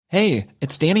Hey,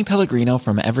 it's Danny Pellegrino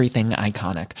from Everything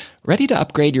Iconic. Ready to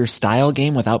upgrade your style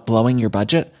game without blowing your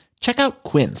budget? Check out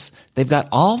Quince. They've got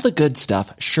all the good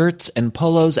stuff, shirts and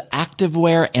polos,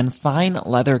 activewear, and fine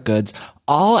leather goods,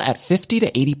 all at 50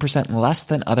 to 80% less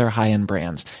than other high-end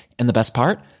brands. And the best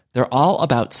part? They're all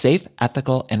about safe,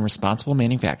 ethical, and responsible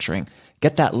manufacturing.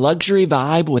 Get that luxury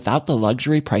vibe without the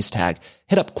luxury price tag.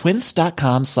 Hit up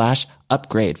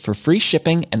quince.com/upgrade for free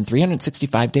shipping and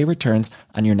 365-day returns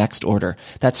on your next order.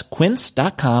 That's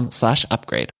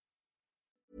quince.com/upgrade.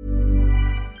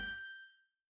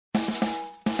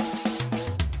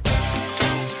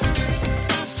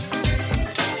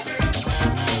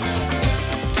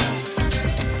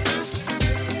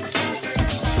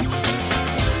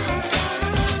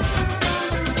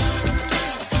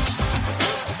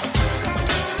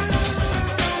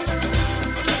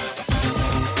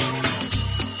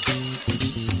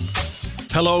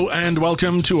 Hello and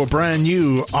welcome to a brand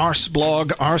new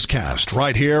Arseblog Arsecast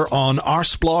right here on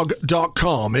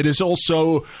arseblog.com. It is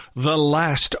also the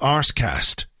last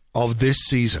Arsecast of this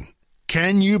season.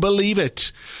 Can you believe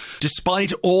it?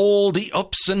 Despite all the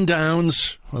ups and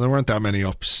downs, well, there weren't that many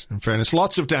ups, in fairness,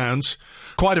 lots of downs,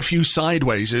 quite a few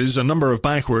sidewayses, a number of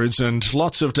backwards, and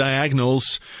lots of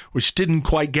diagonals which didn't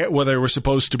quite get where they were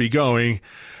supposed to be going.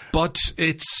 But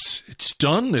it's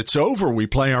done. It's over. We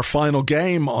play our final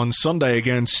game on Sunday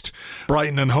against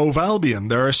Brighton and Hove Albion.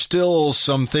 There are still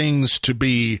some things to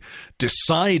be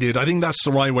decided. I think that's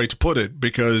the right way to put it,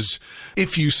 because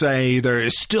if you say there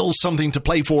is still something to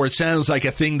play for, it sounds like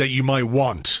a thing that you might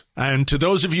want. And to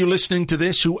those of you listening to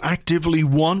this who actively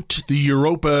want the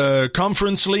Europa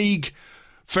Conference League,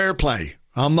 fair play.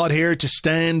 I'm not here to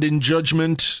stand in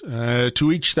judgment,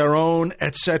 to each their own,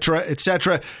 etc.,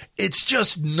 etc. It's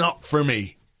just not for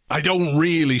me. I don't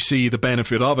really see the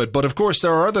benefit of it. But of course,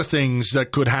 there are other things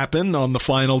that could happen on the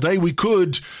final day. We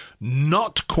could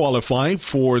not qualify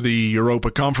for the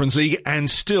Europa Conference League and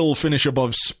still finish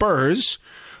above Spurs,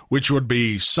 which would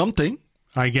be something,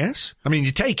 I guess. I mean,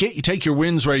 you take your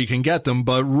wins where you can get them,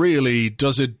 but really,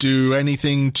 does it do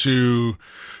anything to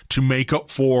make up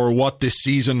for what this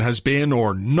season has been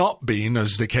or not been,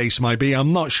 as the case might be?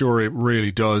 I'm not sure it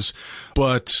really does,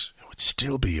 but it would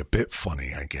still be a bit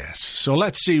funny, I guess. So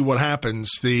let's see what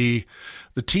happens. The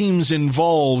teams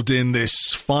involved in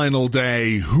this final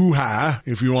day hoo-ha,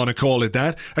 if you want to call it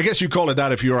that. I guess you call it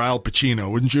that if you're Al Pacino,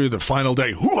 wouldn't you? The final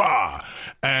day hoo-ha!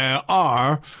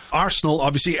 Are Arsenal,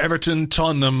 obviously Everton,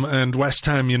 Tottenham and West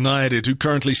Ham United, who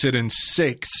currently sit in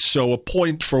 6th. So a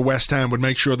point for West Ham would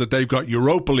make sure that they've got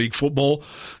Europa League football.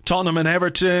 Tottenham and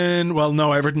Everton, well,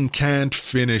 no, Everton can't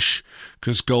finish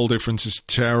because goal difference is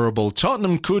terrible.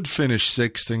 Tottenham could finish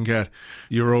 6th and get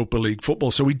Europa League football.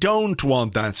 So we don't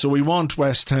want that. So we want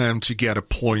West Ham to get a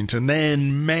point, and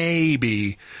then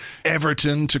maybe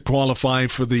Everton to qualify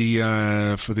for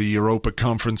the Europa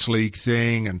Conference League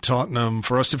thing, and Tottenham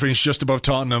for us to finish just above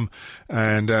Tottenham,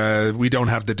 and we don't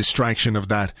have the distraction of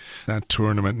that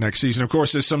tournament next season. Of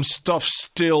course, there's some stuff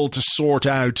still to sort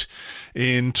out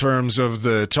in terms of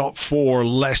the top 4: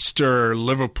 Leicester,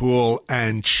 Liverpool,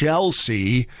 and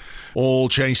Chelsea, all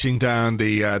chasing down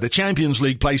the Champions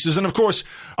League places. And of course,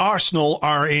 Arsenal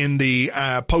are in the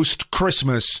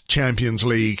post-Christmas Champions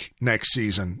League next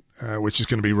season, which is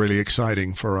going to be really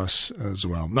exciting for us as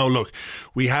well. No, look,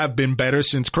 we have been better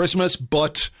since Christmas,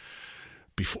 but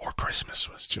before Christmas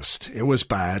it was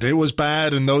bad. It was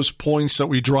bad, and those points that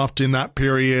we dropped in that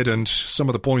period and some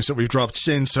of the points that we've dropped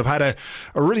since have had a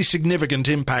really significant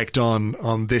impact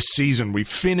on this season. We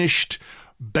finished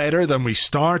better than we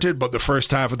started, but the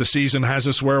first half of the season has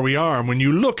us where we are. And when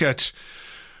you look at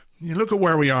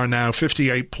where we are now,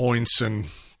 58 points, and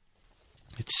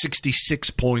it's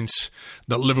 66 points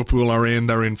that Liverpool are in.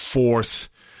 They're in 4th.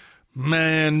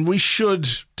 Man, we should,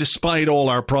 despite all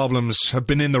our problems, have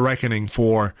been in the reckoning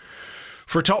for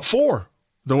top 4.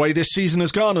 The way this season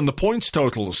has gone and the points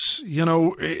totals, you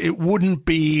know, it wouldn't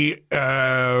be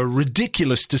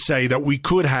ridiculous to say that we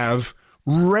could have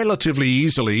relatively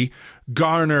easily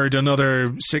garnered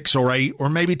another 6 or 8 or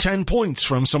maybe 10 points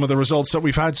from some of the results that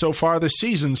we've had so far this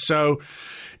season. So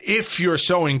if you're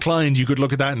so inclined, you could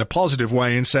look at that in a positive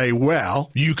way and say,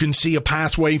 well, you can see a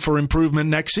pathway for improvement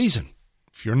next season.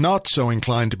 If you're not so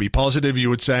inclined to be positive, you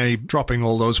would say dropping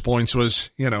all those points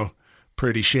was,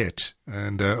 pretty shit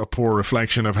and a poor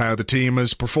reflection of how the team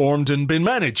has performed and been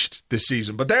managed this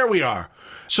season. But there we are.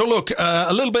 So look,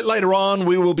 a little bit later on,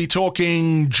 we will be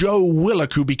talking Joe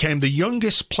Willock, who became the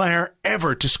youngest player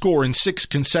ever to score in 6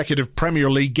 consecutive Premier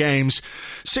League games.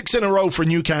 6 in a row for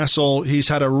Newcastle. He's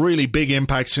had a really big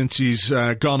impact since he's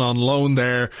gone on loan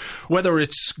there. Whether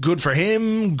it's good for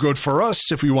him, good for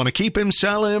us, if we want to keep him,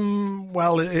 sell him,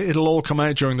 well, it'll all come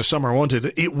out during the summer, won't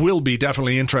it? It will be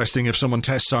definitely interesting if someone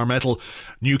tests our mettle,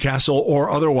 Newcastle or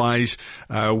otherwise,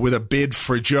 with a bid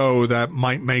for Joe that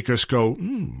might make us go,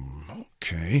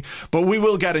 okay, but we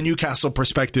will get a Newcastle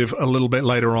perspective a little bit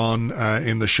later on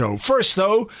in the show. First,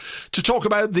 though, to talk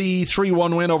about the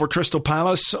 3-1 win over Crystal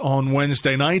Palace on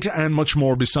Wednesday night and much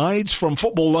more besides. From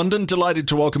Football London, delighted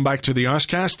to welcome back to the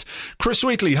Arscast, Chris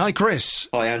Wheatley. Hi, Chris.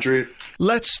 Hi, Andrew.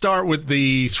 Let's start with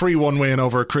the 3-1 win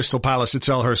over Crystal Palace at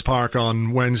Selhurst Park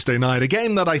on Wednesday night. A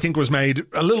game that I think was made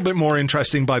a little bit more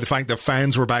interesting by the fact that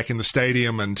fans were back in the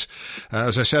stadium. And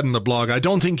as I said in the blog, I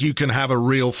don't think you can have a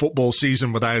real football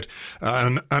season without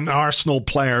an Arsenal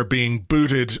player being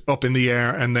booted up in the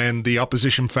air and then the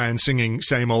opposition fans singing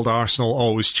 "Same Old Arsenal,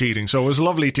 Always Cheating." So it was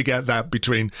lovely to get that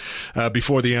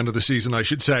before the end of the season, I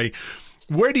should say.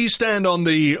 Where do you stand on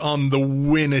the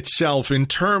win itself in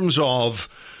terms of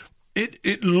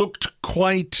it looked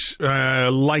quite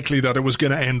likely that it was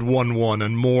going to end 1-1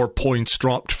 and more points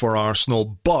dropped for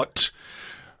Arsenal, but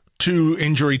 2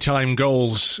 injury time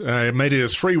goals made it a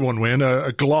 3-1 win,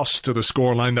 a gloss to the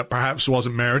scoreline that perhaps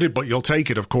wasn't merited, but you'll take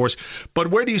it, of course. But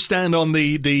where do you stand on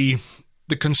the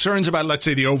concerns about, let's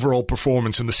say, the overall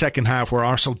performance in the second half, where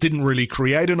Arsenal didn't really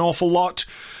create an awful lot,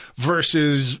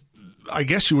 versus, I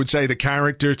guess you would say, the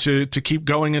character to keep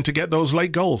going and to get those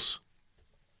late goals?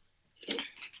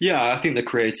 Yeah, I think the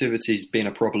creativity's been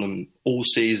a problem all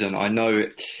season. I know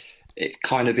it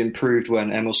kind of improved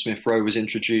when Emile Smith-Rowe was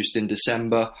introduced in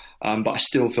December, but I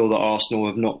still feel that Arsenal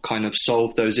have not kind of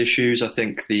solved those issues. I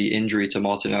think the injury to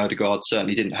Martin Odegaard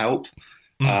certainly didn't help,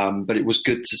 but it was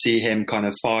good to see him kind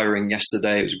of firing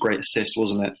yesterday. It was a great assist,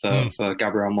 wasn't it, for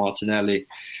Gabriel Martinelli.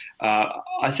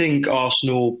 I think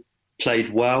Arsenal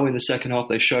played well in the second half.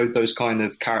 They showed those kind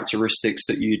of characteristics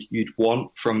that you'd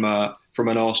want from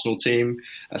an Arsenal team,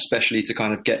 especially to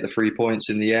kind of get the 3 points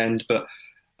in the end. But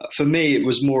for me, it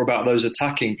was more about those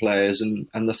attacking players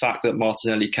and the fact that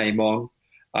Martinelli came on.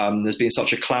 There's been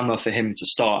such a clamour for him to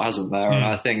start, hasn't there? And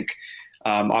I think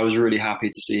I was really happy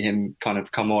to see him kind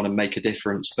of come on and make a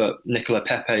difference. But Nicola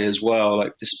Pepe as well,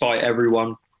 like despite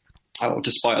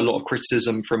a lot of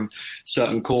criticism from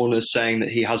certain corners saying that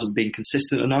he hasn't been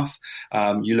consistent enough.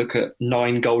 You look at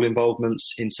 9 goal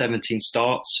involvements in 17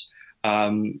 starts.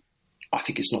 I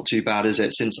think it's not too bad, is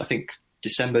it? Since I think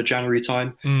December, January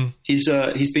time, he's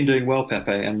been doing well,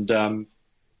 Pepe. And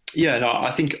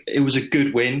I think it was a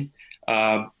good win.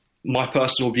 My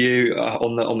personal view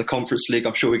on the Conference League,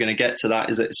 I'm sure we're going to get to that,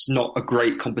 is that it's not a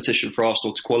great competition for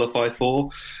Arsenal to qualify for,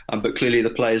 but clearly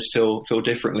the players feel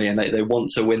differently, and they want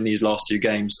to win these last 2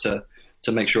 games to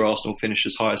make sure Arsenal finish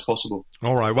as high as possible.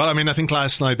 All right. Well, I mean, I think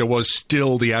last night there was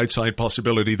still the outside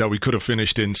possibility that we could have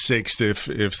finished in 6th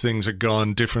if things had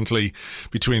gone differently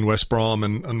between West Brom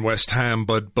and West Ham,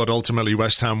 but ultimately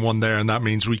West Ham won there, and that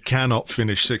means we cannot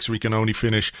finish 6th. We can only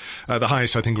finish the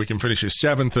highest I think we can finish is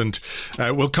 7th,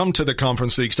 and we'll come to the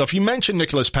Conference League stuff. You mentioned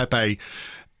Nicolas Pepe.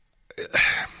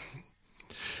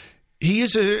 He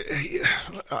is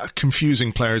a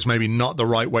confusing player is maybe not the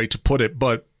right way to put it,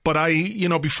 but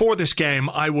before this game,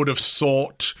 I would have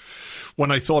thought, when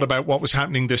I thought about what was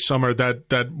happening this summer,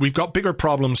 that we've got bigger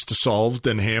problems to solve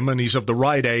than him, and he's of the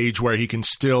right age where he can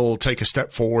still take a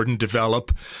step forward and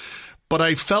develop. But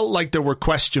I felt like there were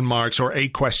question marks, or a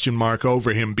question mark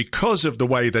over him, because of the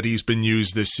way that he's been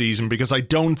used this season, because I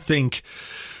don't think,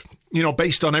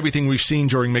 based on everything we've seen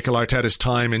during Mikel Arteta's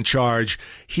time in charge,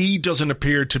 he doesn't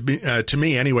appear to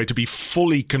me anyway, to be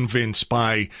fully convinced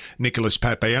by Nicolas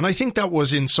Pepe. And I think that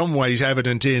was in some ways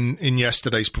evident in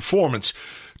yesterday's performance.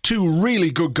 2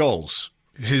 really good goals.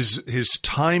 His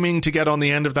timing to get on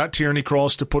the end of that Tierney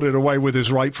cross to put it away with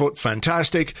his right foot,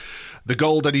 fantastic. The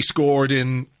goal that he scored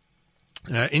in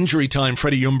injury time,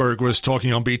 Freddie Ljungberg was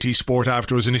talking on BT Sport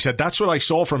afterwards, and he said that's what I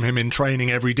saw from him in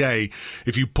training every day.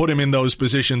 If you put him in those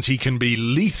positions, he can be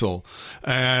lethal.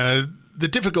 The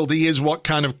difficulty is what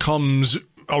kind of comes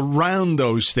around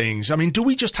those things. I mean, do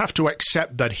we just have to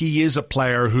accept that he is a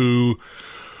player who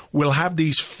will have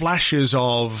these flashes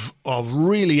of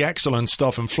really excellent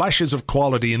stuff and flashes of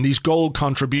quality and these goal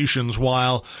contributions,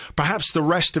 while perhaps the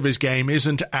rest of his game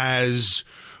isn't as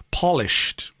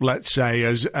polished, let's say,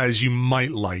 as you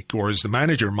might like, or as the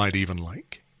manager might even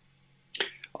like?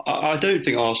 I don't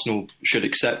think Arsenal should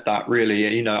accept that,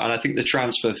 really, and I think the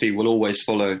transfer fee will always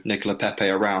follow Nicola Pepe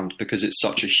around because it's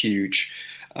such a huge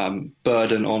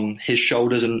burden on his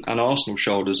shoulders and Arsenal's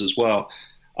shoulders as well.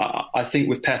 I think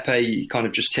with Pepe, you kind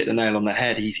of just hit the nail on the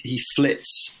head. He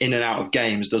flits in and out of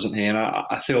games, doesn't he? And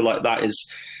I feel like that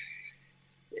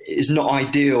is not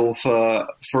ideal for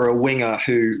a winger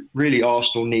who really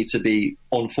Arsenal need to be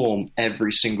on form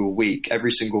every single week,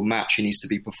 every single match he needs to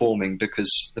be performing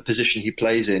because the position he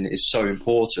plays in is so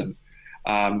important.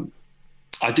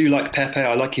 I do like Pepe.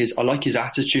 I like his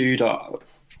attitude.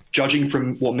 Judging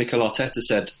from what Mikel Arteta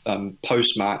said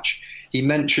post-match, he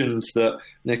mentioned that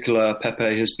Nicola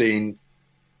Pepe has been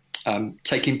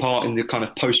taking part in the kind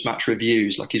of post-match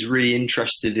reviews. Like, he's really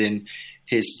interested in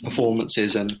his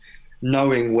performances and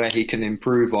knowing where he can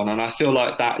improve on. And I feel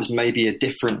like that is maybe a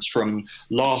difference from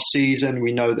last season.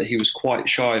 We know that he was quite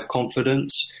shy of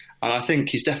confidence. And I think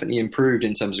he's definitely improved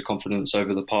in terms of confidence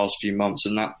over the past few months.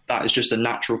 And that is just a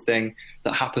natural thing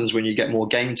that happens when you get more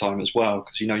game time as well.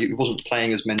 Because, he wasn't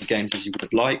playing as many games as he would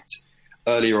have liked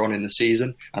earlier on in the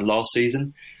season and last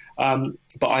season.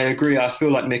 But I agree. I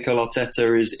feel like Mikel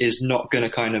Arteta is not going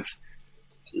to kind of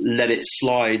let it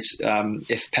slide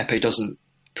if Pepe doesn't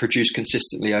produce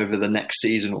consistently over the next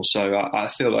season or so. I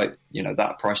feel like,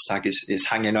 that price tag is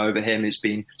hanging over him. It's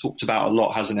been talked about a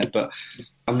lot, hasn't it? But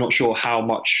I'm not sure how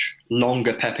much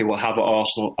longer Pepe will have at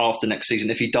Arsenal after next season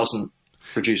if he doesn't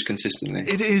produce consistently.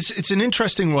 It's an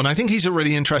interesting one. I think he's a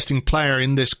really interesting player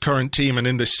in this current team and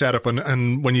in this setup.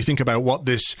 And when you think about what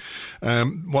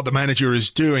what the manager is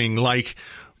doing, like,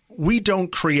 we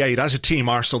don't create, as a team,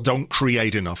 Arsenal don't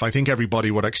create enough. I think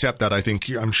everybody would accept that.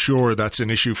 I'm sure that's an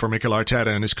issue for Mikel Arteta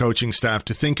and his coaching staff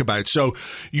to think about. So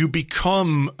you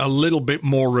become a little bit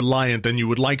more reliant than you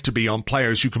would like to be on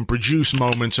players who can produce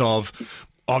moments of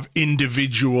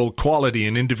individual quality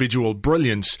and individual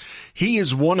brilliance. He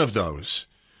is one of those.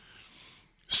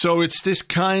 So it's this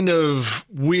kind of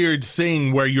weird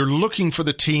thing where you're looking for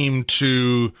the team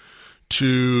to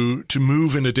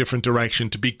move in a different direction,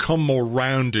 to become more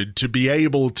rounded, to be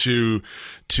able to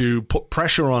put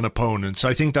pressure on opponents.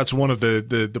 I think that's one of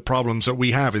the problems that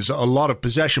we have, is a lot of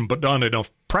possession, but not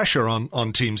enough pressure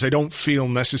on teams. They don't feel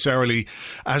necessarily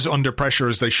as under pressure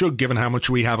as they should, given how much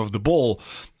we have of the ball.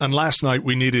 And last night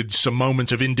we needed some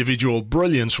moments of individual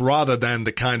brilliance rather than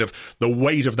the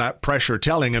weight of that pressure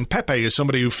telling. And Pepe is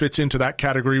somebody who fits into that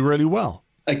category really well.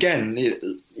 Again,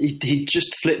 he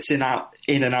just flits in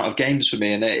and out of games for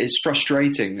me, and it's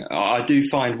frustrating. I do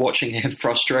find watching him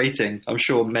frustrating. I'm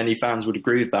sure many fans would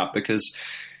agree with that, because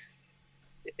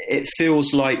it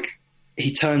feels like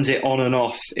he turns it on and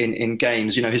off in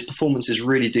games. His performances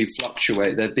really do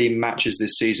fluctuate. There have been matches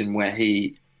this season where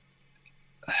he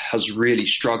has really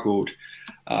struggled.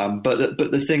 But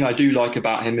the thing I do like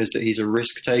about him is that he's a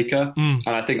risk taker. And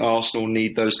I think Arsenal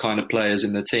need those kind of players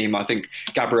in the team. I think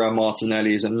Gabriel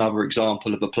Martinelli is another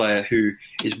example of a player who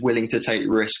is willing to take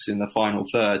risks in the final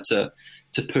third to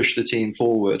push the team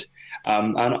forward.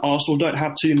 And Arsenal don't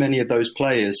have too many of those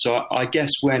players. So I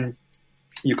guess when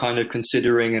you're kind of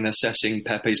considering and assessing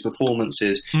Pepe's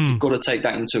performances, you've got to take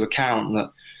that into account, that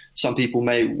some people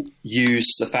may use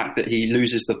the fact that he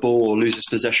loses the ball or loses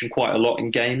possession quite a lot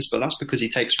in games, but that's because he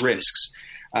takes risks.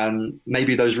 And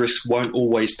maybe those risks won't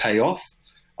always pay off.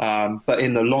 But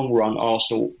in the long run,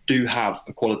 Arsenal do have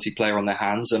a quality player on their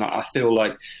hands. And I feel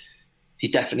like he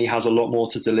definitely has a lot more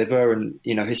to deliver. And,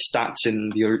 his stats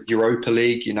in the Europa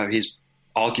League, he's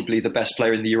arguably the best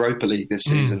player in the Europa League this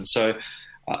season. So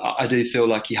I do feel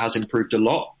like he has improved a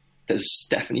lot. There's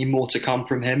definitely more to come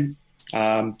from him.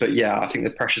 But yeah, I think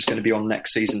the pressure's going to be on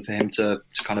next season for him to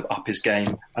kind of up his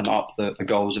game and up the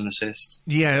goals and assists.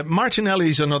 Yeah,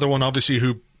 Martinelli's another one, obviously,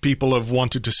 who people have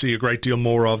wanted to see a great deal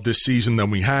more of this season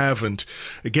than we have. And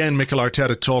again, Mikel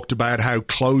Arteta talked about how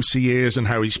close he is and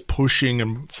how he's pushing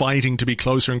and fighting to be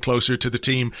closer and closer to the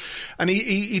team. And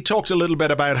he talked a little bit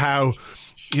about how,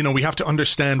 we have to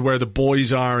understand where the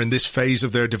boys are in this phase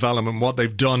of their development, what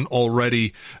they've done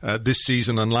already this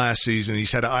season and last season. He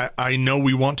said, I know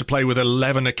we want to play with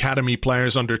 11 academy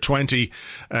players under 20,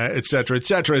 et cetera, et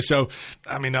cetera. So,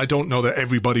 I don't know that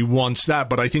everybody wants that,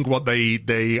 but I think what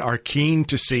they are keen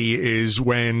to see is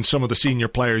when some of the senior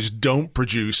players don't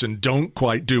produce and don't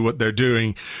quite do what they're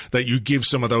doing, that you give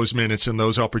some of those minutes and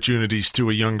those opportunities to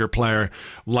a younger player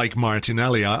like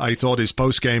Martinelli. I thought his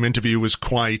post-game interview was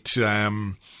quite...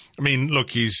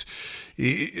 look,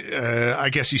 I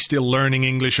guess he's still learning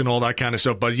English and all that kind of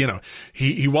stuff, but,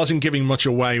 he wasn't giving much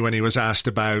away when he was asked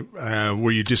about,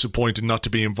 were you disappointed not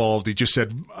to be involved? He just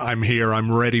said, I'm here,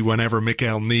 I'm ready whenever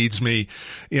Mikel needs me,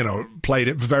 played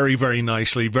it very, very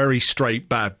nicely, very straight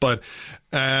bat. But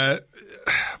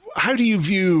how do you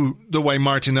view the way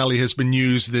Martinelli has been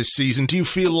used this season? Do you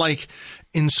feel like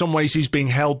in some ways he's being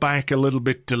held back a little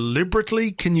bit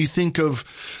deliberately? Can you think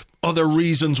of other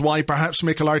reasons why perhaps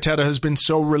Mikel Arteta has been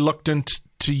so reluctant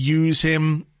to use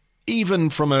him, even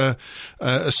from a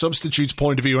substitute's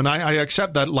point of view? And I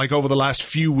accept that, like, over the last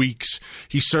few weeks,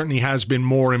 he certainly has been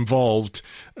more involved.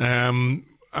 I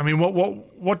mean,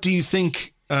 what do you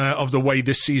think of the way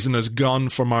this season has gone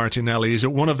for Martinelli? Is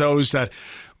it one of those that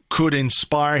could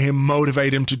inspire him,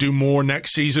 motivate him to do more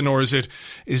next season, or is it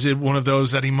one of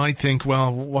those that he might think,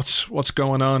 well, what's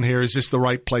going on here? Is this the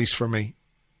right place for me?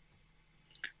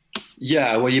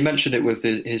 Yeah, well, you mentioned it with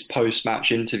his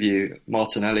post-match interview,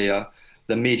 Martinelli.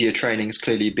 The media training's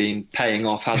clearly been paying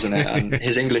off, hasn't it? And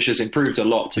his English has improved a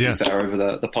lot, to be fair, over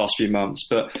the past few months.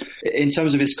 But in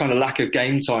terms of his kind of lack of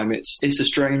game time, it's a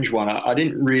strange one. I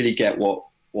didn't really get what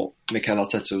Mikel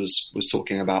Arteta was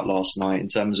talking about last night in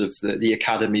terms of the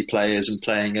academy players and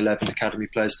playing 11 academy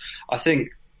players. I think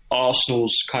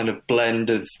Arsenal's kind of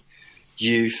blend of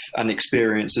youth and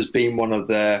experience has been one of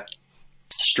their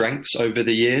strengths over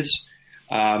the years.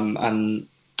 And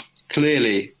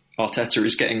clearly Arteta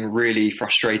is getting really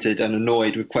frustrated and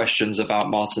annoyed with questions about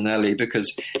Martinelli, because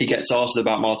he gets asked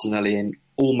about Martinelli in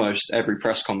almost every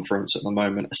press conference at the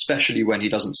moment, especially when he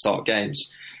doesn't start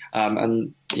games.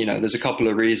 And, you know, there's a couple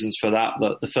of reasons for that.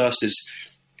 The first is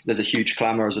there's a huge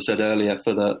clamour, as I said earlier,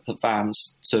 for the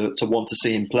fans to want to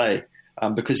see him play,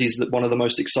 because he's one of the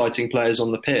most exciting players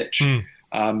on the pitch.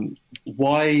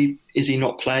 Why is he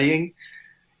not playing?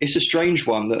 It's a strange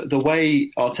one. The way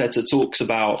Arteta talks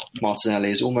about Martinelli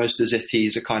is almost as if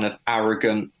he's a kind of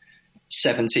arrogant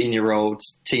 17-year-old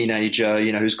teenager,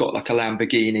 you know, who's got like a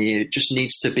Lamborghini. It just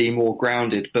needs to be more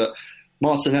grounded. But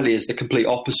Martinelli is the complete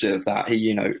opposite of that. He,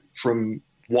 you know, from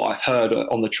what I've heard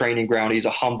on the training ground, he's a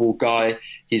humble guy.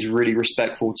 He's really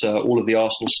respectful to all of the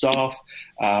Arsenal staff,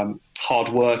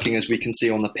 hardworking, as we can see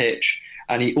on the pitch,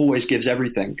 and he always gives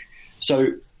everything. So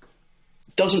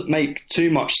it doesn't make too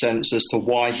much sense as to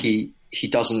why he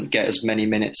doesn't get as many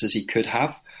minutes as he could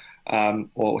have,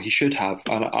 or he should have.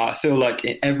 And I feel like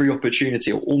in every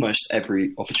opportunity, or almost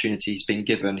every opportunity he's been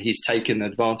given, he's taken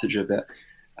advantage of it.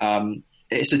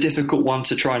 It's a difficult one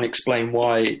to try and explain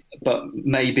why, but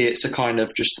maybe it's a kind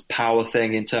of just power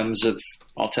thing in terms of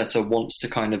Arteta wants to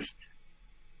kind of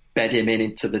bed him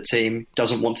into the team,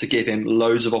 doesn't want to give him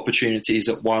loads of opportunities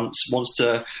at once, wants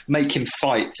to make him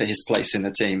fight for his place in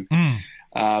the team.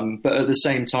 But at the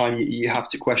same time, you have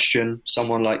to question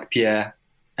someone like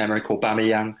Pierre-Emerick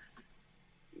Aubameyang,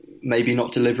 maybe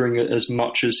not delivering as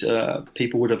much as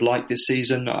people would have liked this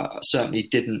season. Certainly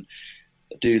didn't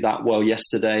do that well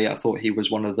yesterday. I thought he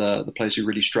was one of the players who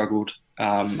really struggled,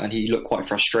 and he looked quite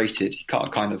frustrated. He cut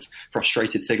a kind of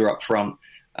frustrated figure up front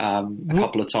a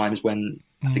couple of times when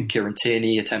I think Kieran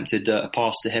Tierney attempted a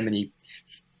pass to him and he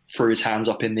threw his hands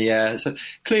up in the air. So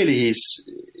clearly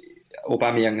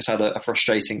Aubameyang has had a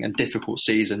frustrating and difficult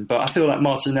season, but I feel like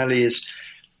Martinelli is,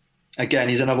 again,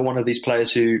 he's another one of these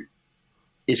players who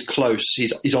is close.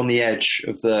 He's on the edge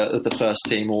of the first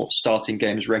team or starting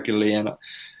games regularly, and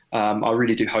I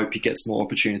really do hope he gets more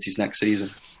opportunities next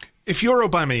season. If you're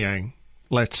Aubameyang,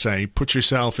 let's say, put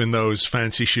yourself in those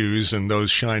fancy shoes and those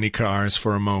shiny cars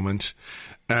for a moment.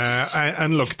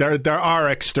 And look, there are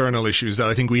external issues that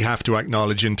I think we have to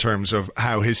acknowledge in terms of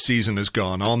how his season has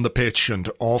gone on the pitch and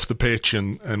off the pitch,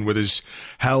 and with his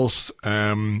health.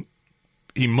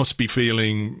 He must be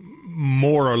feeling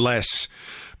more or less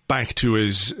back to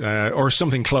his, or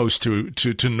something close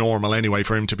to normal anyway,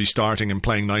 for him to be starting and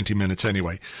playing 90 minutes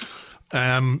anyway.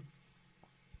 How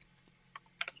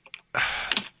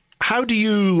would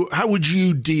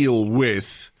you deal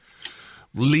with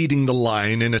leading the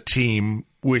line in a team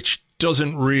which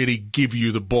doesn't really give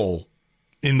you the ball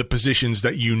in the positions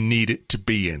that you need it to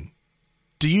be in?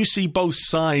 Do you see both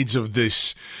sides of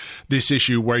this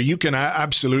issue, where you can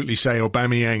absolutely say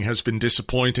Aubameyang has been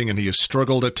disappointing and he has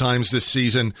struggled at times this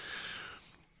season,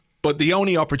 but the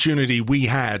only opportunity we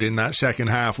had in that second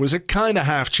half was a kind of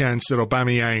half chance that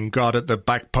Aubameyang got at the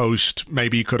back post?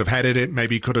 Maybe he could have headed it,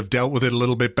 maybe he could have dealt with it a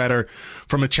little bit better,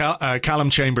 from a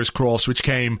Callum Chambers cross which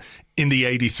came in the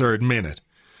 83rd minute.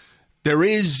 There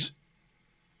is,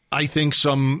 I think,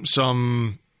 some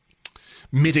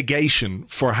mitigation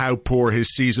for how poor his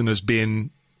season has been,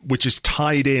 which is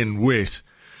tied in with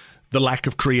the lack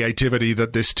of creativity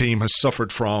that this team has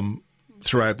suffered from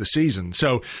throughout the season.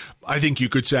 So I think you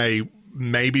could say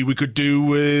maybe we could do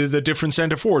with a different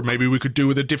centre forward. Maybe we could do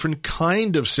with a different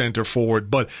kind of centre forward.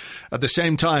 But at the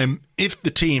same time, if the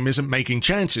team isn't making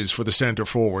chances for the centre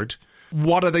forward,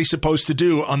 what are they supposed to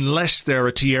do unless they're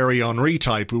a Thierry Henry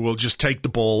type who will just take the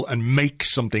ball and make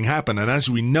something happen? And as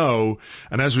we know,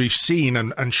 and as we've seen,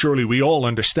 and surely we all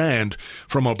understand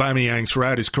from Aubameyang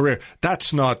throughout his career,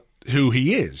 that's not who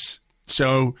he is.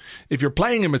 So if you're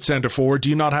playing him at centre forward, do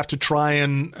you not have to try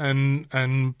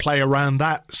and play around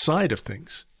that side of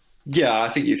things? Yeah, I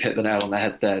think you've hit the nail on the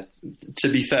head there. To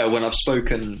be fair, when I've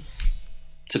spoken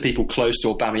to people close to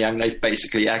Aubameyang, they've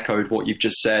basically echoed what you've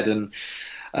just said, and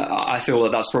I feel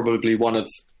that that's probably one of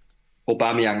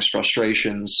Aubameyang's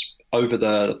frustrations over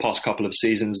the past couple of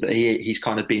seasons, that he's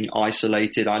kind of been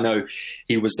isolated. I know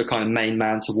he was the kind of main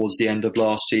man towards the end of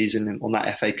last season on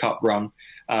that FA Cup run,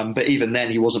 but even then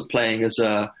he wasn't playing as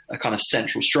a kind of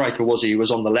central striker, was he? He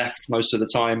was on the left most of the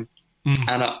time.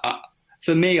 And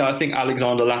for me, I think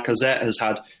Alexander Lacazette has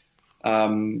had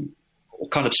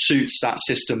kind of suits that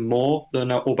system more than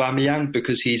Aubameyang,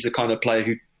 because he's the kind of player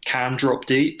who can drop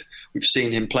deep. We've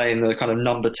seen him play in the kind of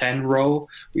number 10 role.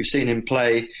 We've seen him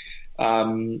play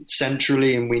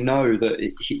centrally, and we know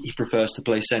that he prefers to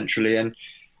play centrally. And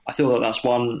I feel that that's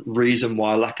one reason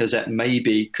why Lacazette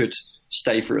maybe could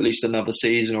stay for at least another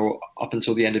season or up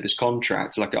until the end of his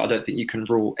contract. Like, I don't think you can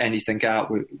rule anything out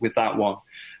with that one.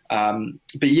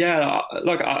 But yeah,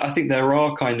 like, I think there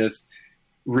are kind of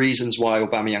reasons why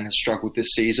Aubameyang has struggled this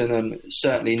season, and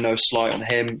certainly no slight on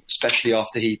him, especially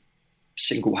after he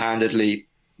single-handedly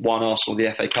won Arsenal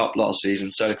the FA Cup last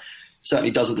season. So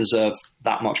certainly doesn't deserve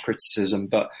that much criticism.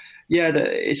 But yeah,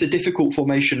 it's a difficult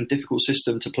formation, difficult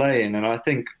system to play in. And I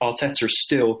think Arteta has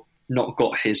still not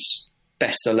got his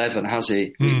best 11, has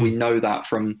he? We know that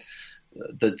from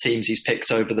the teams he's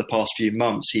picked over the past few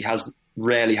months. He has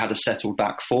rarely had a settled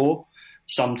back four,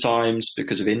 sometimes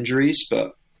because of injuries,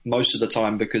 but most of the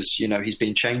time because, you know, he's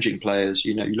been changing players.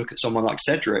 You know, you look at someone like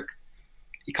Cedric,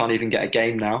 he can't even get a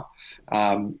game now.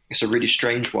 It's a really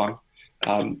strange one.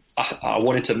 I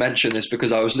wanted to mention this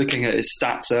because I was looking at his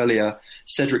stats earlier.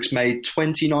 Cedric's made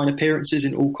 29 appearances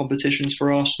in all competitions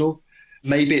for Arsenal.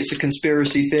 Maybe it's a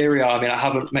conspiracy theory. I mean, I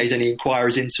haven't made any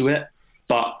inquiries into it,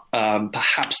 but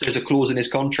perhaps there's a clause in his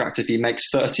contract. If he makes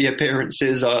 30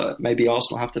 appearances, maybe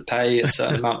Arsenal have to pay a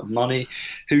certain amount of money.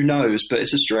 Who knows? But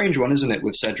it's a strange one, isn't it,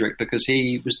 with Cedric, because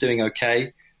he was doing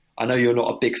okay. I know you're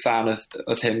not a big fan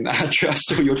of him, Andrew. I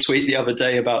saw your tweet the other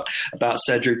day about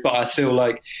Cedric, but I feel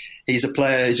like he's a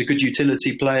player, he's a good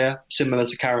utility player, similar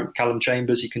to Callum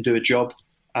Chambers. He can do a job.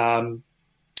 And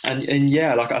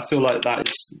yeah, like, I feel like that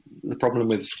is the problem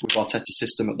with Arteta's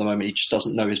system at the moment. He just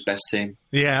doesn't know his best team.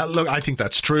 Yeah, look, I think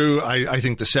that's true. I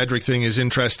think the Cedric thing is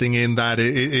interesting in that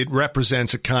it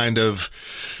represents a kind of...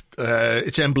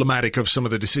 it's emblematic of some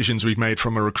of the decisions we've made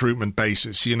from a recruitment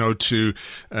basis, you know,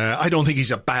 I don't think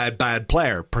he's a bad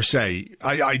player per se.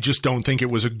 I just don't think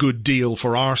it was a good deal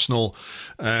for Arsenal.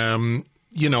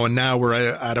 You know, and now we're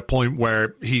at a point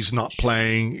where he's not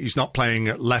playing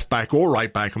left back or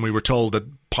right back. And we were told that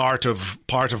part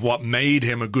of what made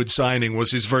him a good signing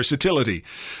was his versatility.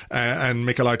 And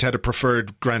Mikel Arteta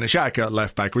preferred Granit Xhaka at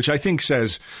left back, which I think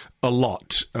says a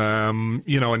lot.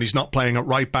 You know, and he's not playing at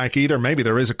right back either. Maybe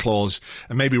there is a clause,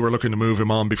 and maybe we're looking to move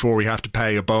him on before we have to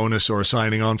pay a bonus or a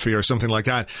signing on fee or something like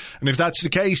that. And if that's the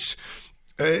case,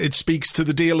 it speaks to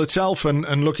the deal itself.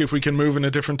 And look, if we can move in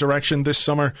a different direction this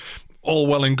summer, all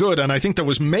well and good. And I think there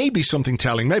was maybe something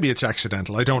telling. Maybe it's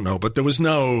accidental, I don't know. But there was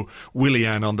no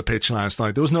Willian on the pitch last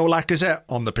night. There was no Lacazette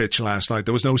on the pitch last night.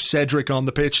 There was no Cedric on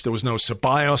the pitch. There was no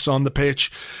Ceballos on the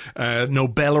pitch. No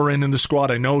Bellerin in the squad.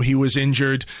 I know he was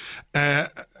injured.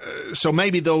 So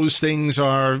maybe those things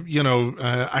are, you know,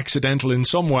 accidental in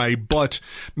some way, but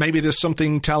maybe there's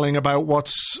something telling about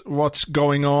what's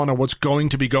going on or what's going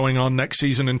to be going on next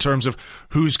season in terms of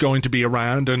who's going to be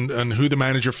around and who the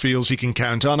manager feels he can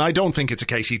count on. I don't think it's a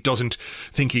case he doesn't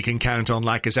think he can count on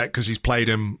Lacazette because he's played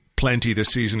him plenty this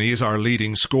season. He is our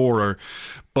leading scorer.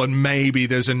 But maybe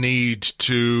there's a need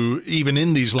to, even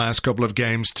in these last couple of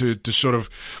games, to sort of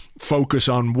focus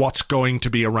on what's going to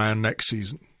be around next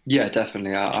season. Yeah,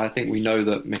 definitely. I think we know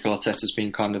that Mikel Arteta's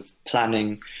been kind of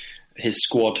planning his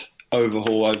squad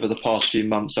overhaul over the past few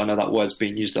months. I know that word's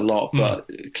been used a lot, but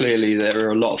clearly there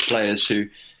are a lot of players who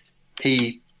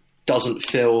he doesn't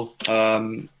feel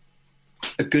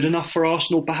are good enough for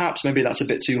Arsenal, perhaps. Maybe that's a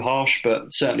bit too harsh, but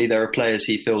certainly there are players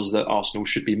he feels that Arsenal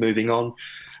should be moving on.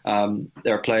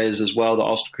 There are players as well that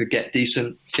Arsenal could get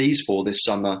decent fees for this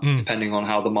summer, depending on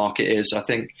how the market is. I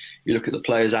think you look at the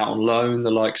players out on loan,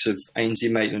 the likes of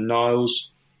Ainsley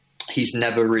Maitland-Niles. He's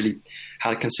never really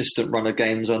had a consistent run of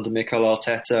games under Mikel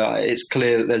Arteta. It's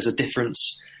clear that there's a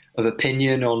difference of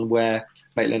opinion on where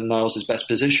Maitland-Niles' best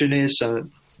position is.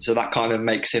 So that kind of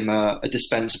makes him a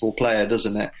dispensable player,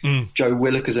 doesn't it? Joe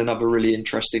Willock is another really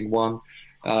interesting one.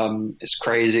 It's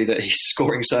crazy that he's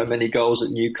scoring so many goals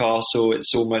at Newcastle.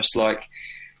 It's almost like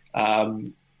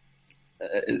Arsenal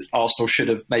should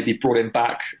have maybe brought him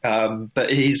back.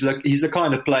 But he's the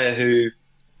kind of player who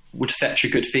would fetch a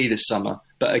good fee this summer.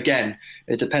 But again,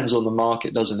 it depends on the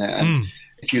market, doesn't it? And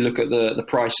if you look at the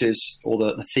prices or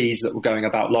the fees that were going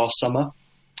about last summer,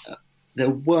 there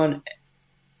weren't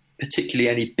particularly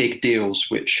any big deals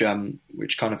which kind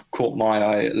of caught my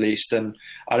eye, at least. And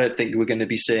I don't think we're going to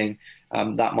be seeing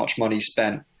that much money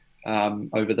spent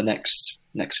over the next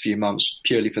few months,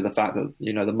 purely for the fact that,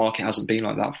 you know, the market hasn't been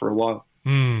like that for a while.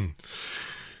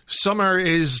 Summer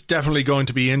is definitely going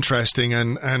to be interesting,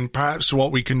 and perhaps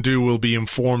what we can do will be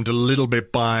informed a little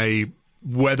bit by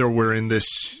whether we're in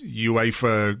this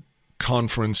UEFA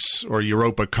Conference or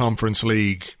Europa Conference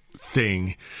League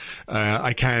thing.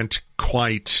 I can't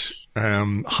quite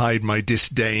hide my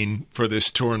disdain for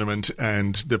this tournament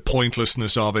and the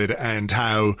pointlessness of it and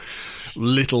how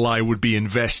little I would be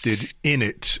invested in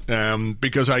it,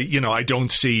 because I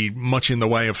don't see much in the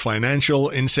way of financial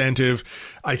incentive.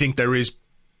 I think there is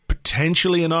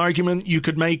potentially an argument you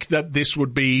could make that this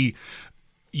would be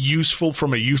useful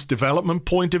from a youth development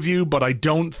point of view, but I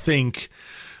don't think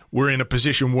we're in a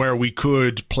position where we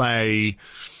could play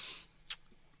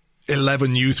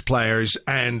 11 youth players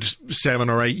and 7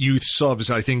 or 8 youth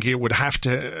subs. I think it would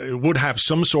have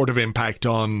some sort of impact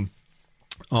on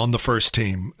the first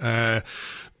team.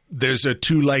 There's a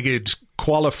 2-legged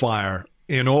qualifier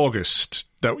in August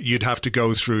that you'd have to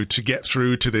go through to get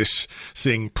through to this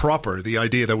thing proper. The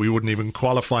idea that we wouldn't even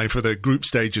qualify for the group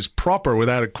stages proper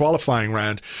without a qualifying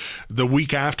round the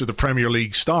week after the Premier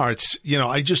League starts,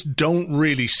 I just don't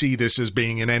really see this as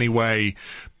being in any way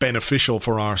beneficial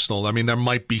for Arsenal. I mean, there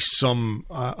might be some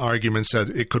arguments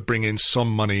that it could bring in some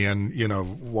money and,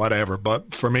 whatever.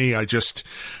 But for me, I can't.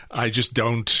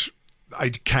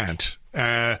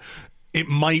 It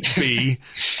might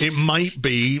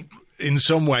be in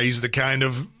some ways the kind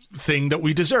of thing that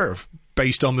we deserve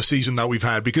based on the season that we've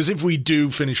had. Because if we do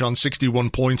finish on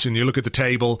 61 points and you look at the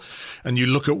table and you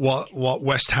look at what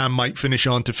West Ham might finish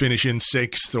on to finish in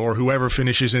 6th, or whoever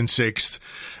finishes in 6th,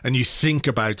 and you think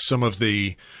about some of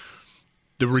the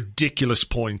ridiculous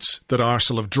points that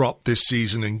Arsenal have dropped this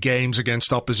season in games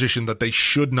against opposition that they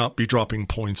should not be dropping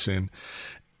points in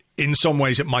some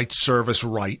ways it might serve us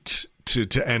right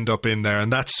to end up in there.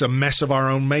 And that's a mess of our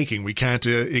own making. We can't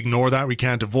ignore that. We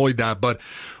can't avoid that. But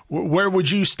where would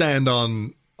you stand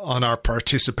on our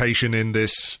participation in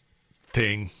this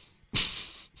thing?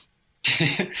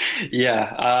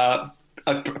 Yeah,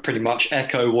 I pretty much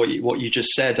echo what you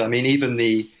just said. I mean, even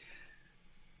the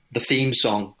theme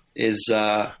song is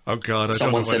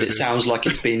someone said it sounds like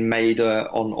it's been made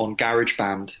on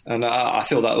GarageBand, and I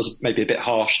feel that was maybe a bit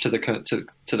harsh to the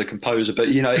composer, but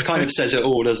it kind of says it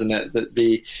all, doesn't it? That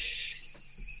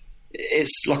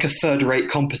it's like a third-rate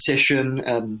competition,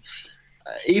 and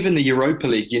even the Europa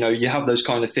League. You have those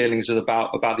kind of feelings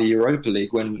about the Europa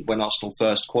League when Arsenal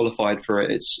first qualified for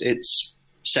it. It's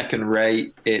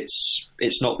second-rate.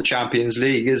 It's not the Champions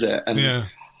League, is it? And yeah.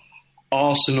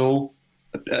 Arsenal.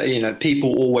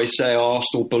 People always say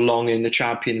Arsenal belong in the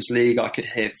Champions League. I could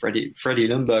hear Freddie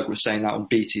Ljungberg was saying that on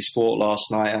BT Sport last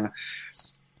night. And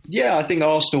yeah, I think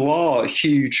Arsenal are a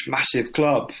huge, massive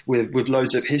club with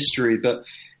loads of history, but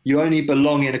you only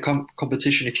belong in a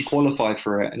competition if you qualify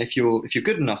for it and if you're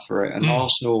good enough for it. And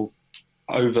Arsenal,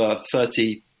 over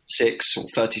 36 or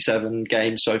 37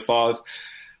 games so far,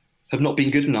 have not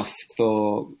been good enough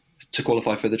to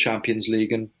qualify for the Champions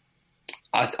League. And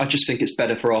I just think it's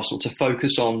better for Arsenal to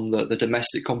focus on the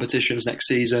domestic competitions next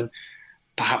season,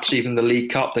 perhaps even the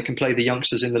League Cup. They can play the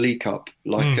youngsters in the League Cup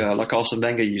like Arsene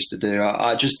Wenger used to do.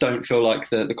 I just don't feel like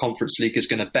the Conference League is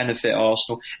going to benefit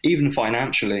Arsenal, even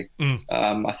financially.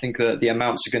 I think that the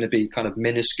amounts are going to be kind of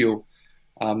minuscule.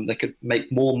 They could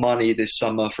make more money this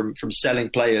summer from selling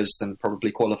players than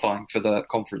probably qualifying for the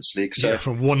Conference League. So yeah,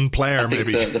 from one player, I think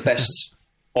maybe. the best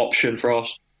option for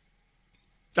us.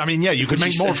 I mean, yeah, you could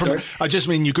make more from. I just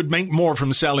mean you could make more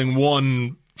from selling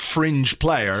one fringe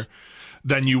player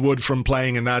than you would from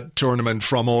playing in that tournament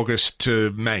from August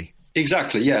to May.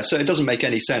 Exactly, yeah. So it doesn't make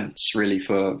any sense really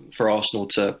for Arsenal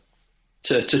to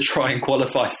try and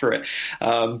qualify for it.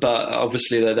 But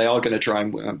obviously they are going to try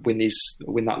and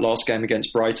win that last game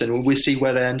against Brighton. We'll see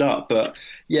where they end up. But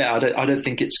yeah, I don't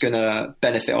think it's going to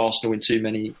benefit Arsenal in too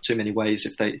many ways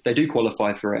if they do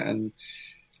qualify for it. And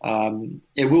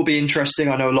it will be interesting.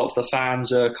 I know a lot of the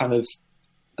fans are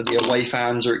the away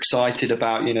fans are excited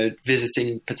about,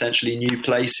 visiting potentially new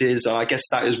places. I guess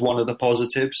that is one of the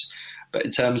positives. But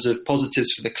in terms of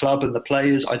positives for the club and the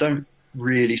players, I don't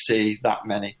really see that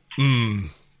many.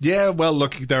 Yeah, well,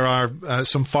 look, there are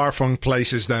some far-flung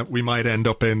places that we might end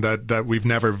up in that we've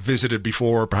never visited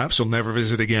before, or perhaps we'll never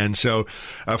visit again. So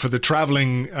for the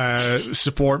traveling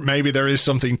support, maybe there is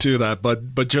something to that.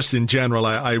 But just in general,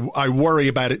 I worry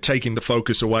about it taking the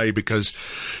focus away, because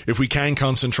if we can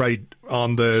concentrate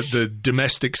on the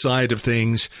domestic side of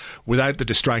things without the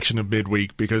distraction of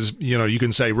midweek, because, you know, you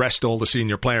can say rest all the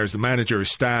senior players, the manager,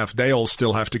 staff, they all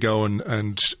still have to go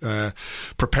and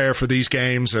prepare for these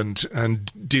games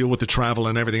and deal with the travel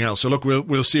and everything else. So look,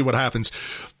 we'll see what happens.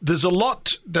 There's a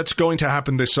lot that's going to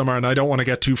happen this summer, and I don't want to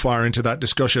get too far into that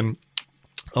discussion.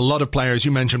 A lot of players,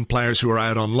 you mentioned players who are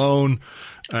out on loan.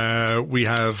 We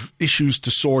have issues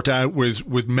to sort out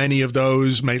with many of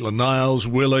those: Maitland-Niles,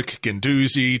 Willock,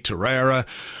 Guendouzi, Torreira.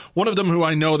 One of them who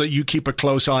I know that you keep a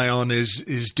close eye on is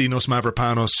Dinos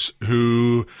Mavropanos,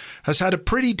 who has had a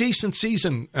pretty decent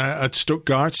season at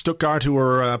Stuttgart. Stuttgart, who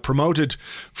were promoted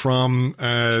from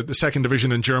the second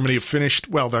division in Germany, have finished,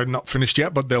 well, they're not finished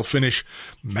yet, but they'll finish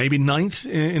maybe 9th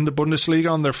in the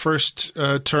Bundesliga on their first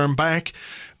term back.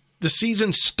 The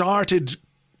season started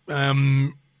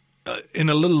in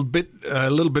a little bit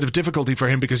of difficulty for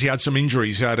him, because he had some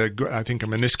injuries. He had I think a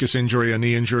meniscus injury, a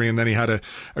knee injury, and then he had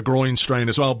a groin strain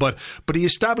as well. But he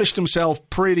established himself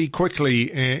pretty quickly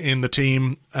in the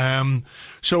team.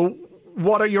 So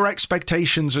what are your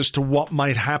expectations as to what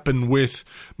might happen with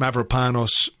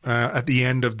Mavropanos at the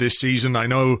end of this season? I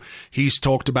know he's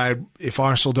talked about, if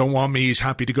Arsenal don't want me, he's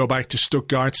happy to go back to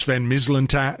Stuttgart. Sven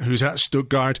Mislintat, who's at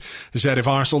Stuttgart, has said if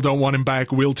Arsenal don't want him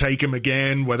back, we'll take him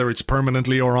again, whether it's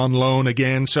permanently or on loan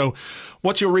again. So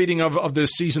what's your reading of the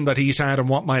season that he's had and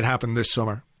what might happen this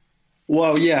summer?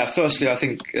 Well, yeah, firstly, I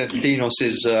think Dinos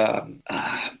is,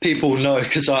 people know,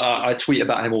 because I tweet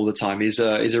about him all the time. He's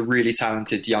a really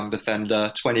talented young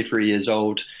defender, 23 years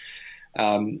old.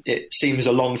 It seems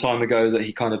a long time ago that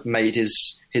he kind of made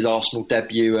his Arsenal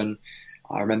debut, and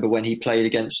I remember when he played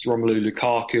against Romelu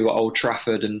Lukaku at Old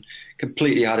Trafford and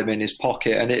completely had him in his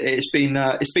pocket. And it's been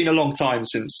a long time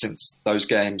since those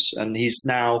games, and he's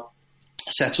now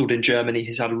settled in Germany.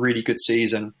 He's had a really good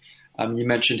season. You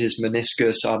mentioned his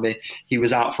meniscus. I mean, he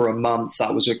was out for a month.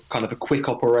 That was a kind of a quick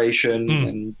operation,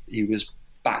 and he was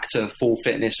back to full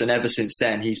fitness. And ever since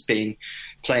then, he's been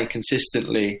playing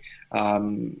consistently.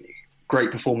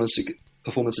 Great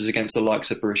performances against the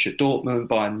likes of Borussia Dortmund,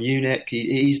 Bayern Munich.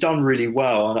 He's done really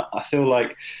well, and I feel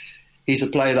like he's a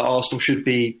player that Arsenal should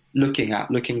be looking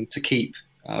to keep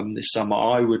this summer.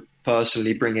 I would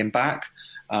personally bring him back.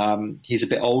 He's a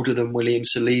bit older than William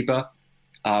Saliba.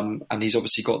 And he's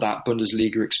obviously got that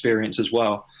Bundesliga experience as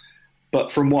well.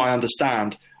 But from what I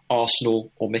understand,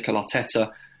 Arsenal or Mikel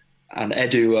Arteta and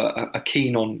Edu are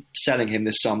keen on selling him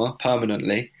this summer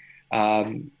permanently.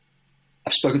 I've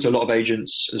spoken to a lot of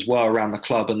agents as well around the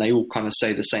club, and they all kind of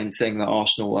say the same thing, that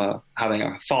Arsenal are having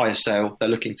a fire sale. They're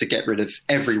looking to get rid of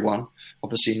everyone.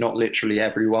 Obviously not literally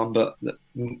everyone, but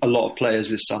a lot of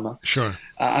players this summer. Sure.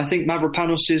 I think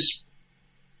Mavropanos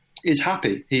is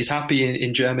happy. He's happy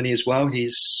in Germany as well.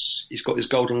 He's got his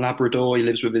golden Labrador. He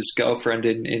lives with his girlfriend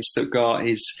in Stuttgart.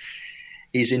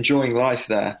 He's enjoying life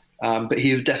there. But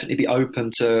he would definitely be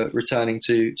open to returning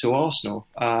to Arsenal.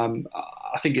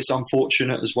 I think it's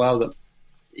unfortunate as well that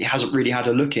he hasn't really had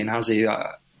a look in, has he?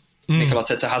 Mikel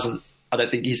Arteta hasn't. I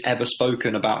don't think he's ever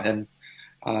spoken about him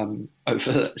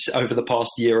over the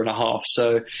past year and a half.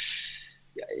 So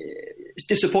it's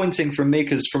disappointing from me,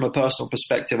 because from a personal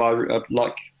perspective, I'd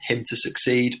like him to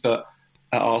succeed, but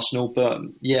at Arsenal. But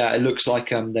yeah, it looks like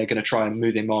they're going to try and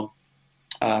move him on.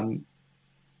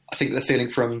 I think the feeling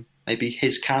from maybe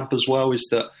his camp as well is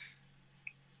that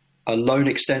a loan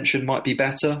extension might be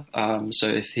better. So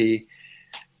if he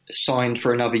signed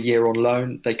for another year on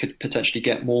loan, they could potentially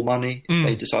get more money if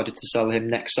they decided to sell him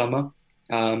next summer.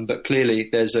 But clearly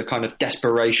there's a kind of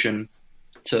desperation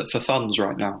for funds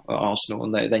right now at Arsenal,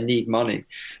 and they need money.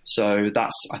 So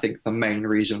that's, I think, the main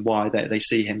reason why they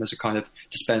see him as a kind of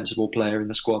dispensable player in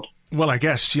the squad. Well, I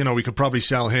guess, we could probably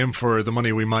sell him for the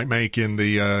money we might make in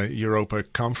the Europa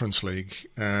Conference League.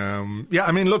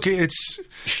 Look,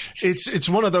 it's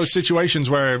one of those situations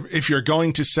where if you're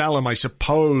going to sell him, I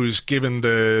suppose, given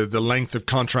the length of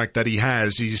contract that he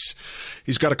has,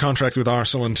 he's got a contract with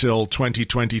Arsenal until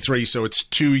 2023, so it's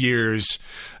 2 years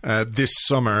this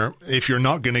summer. If you're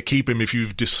not going to keep him, if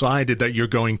you've decided that you're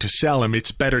going to sell him,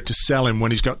 it's better to sell him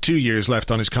when he's got 2 years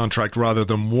left on his contract rather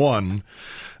than 1.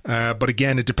 But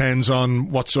again, it depends on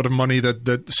what sort of money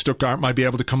that Stuttgart might be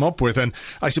able to come up with. And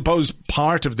I suppose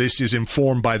part of this is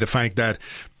informed by the fact that,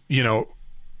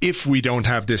 if we don't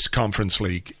have this Conference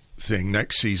League thing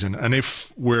next season, and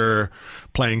if we're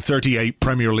playing 38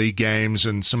 Premier League games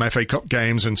and some FA Cup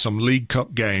games and some League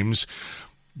Cup games,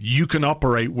 you can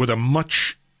operate with a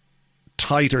much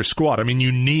tighter squad. I mean,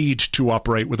 you need to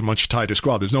operate with a much tighter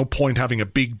squad. There's no point having a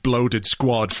big bloated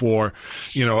squad for,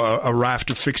 a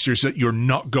raft of fixtures that you're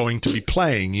not going to be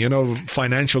playing.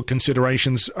 Financial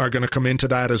considerations are going to come into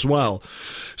that as well.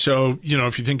 So,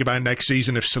 if you think about next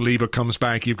season, if Saliba comes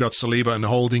back, you've got Saliba and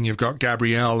Holding, you've got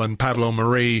Gabriel and Pablo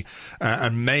Mari,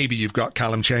 and maybe you've got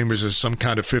Callum Chambers as some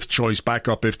kind of fifth choice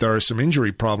backup if there are some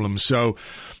injury problems. So,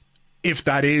 if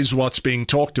that is what's being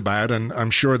talked about, and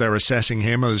I'm sure they're assessing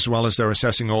him as well as they're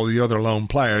assessing all the other loan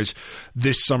players,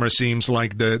 this summer seems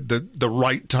like the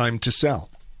right time to sell.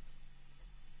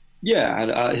 Yeah,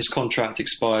 and his contract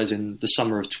expires in the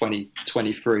summer of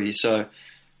 2023. So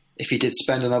if he did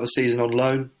spend another season on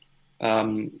loan,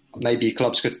 maybe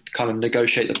clubs could kind of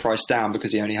negotiate the price down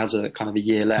because he only has a kind of a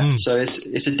year left. So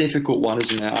it's a difficult one,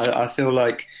 isn't it? I feel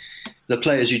like the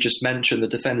players you just mentioned, the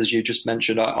defenders you just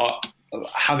mentioned,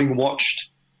 having watched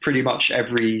pretty much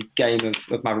every game of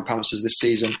Mavropanos this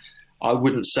season, I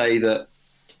wouldn't say that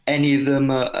any of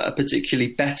them are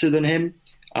particularly better than him.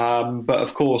 But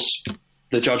of course,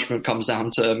 the judgment comes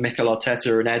down to Mikel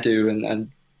Arteta and Edu, and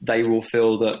they will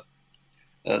feel that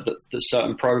the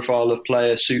certain profile of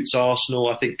player suits Arsenal.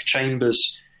 I think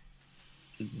Chambers,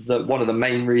 one of the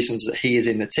main reasons that he is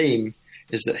in the team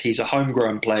is that he's a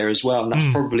homegrown player as well, and that's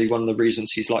probably one of the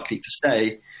reasons he's likely to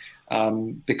stay.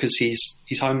 Because he's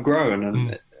homegrown,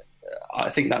 and I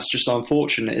think that's just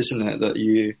unfortunate, isn't it? That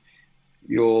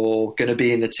you're going to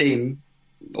be in the team,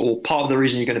 or part of the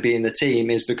reason you're going to be in the team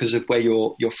is because of where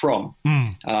you're from,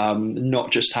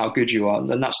 not just how good you are.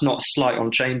 And that's not a slight on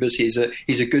Chambers. He's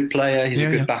a good player. He's a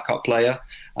good backup player.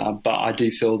 But I do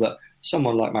feel that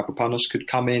someone like Mavropanos could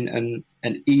come in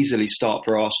and easily start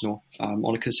for Arsenal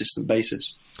on a consistent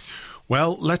basis.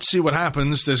 Well, let's see what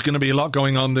happens. There's going to be a lot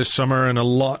going on this summer and a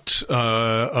lot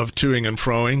of toing and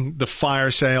froing. The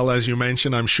fire sale, as you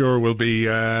mentioned, I'm sure will be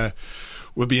an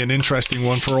interesting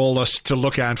one for all us to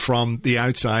look at from the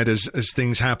outside as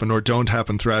things happen or don't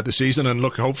happen throughout the season. And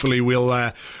look, hopefully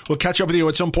we'll catch up with you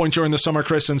at some point during the summer,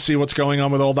 Chris, and see what's going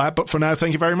on with all that. But for now,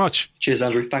 thank you very much. Cheers,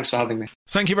 Andrew. Thanks for having me.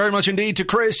 Thank you very much indeed to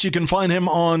Chris. You can find him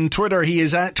on Twitter. He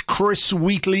is at Chris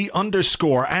Wheatley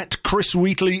 _ at Chris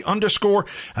Wheatley _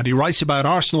 and he writes about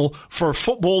Arsenal for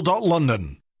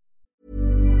Football.London.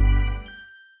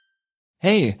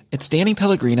 Hey, it's Danny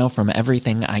Pellegrino from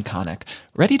Everything Iconic.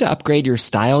 Ready to upgrade your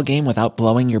style game without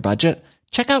blowing your budget?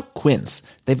 Check out Quince.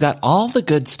 They've got all the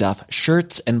good stuff,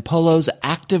 shirts and polos,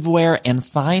 activewear, and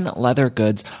fine leather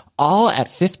goods, all at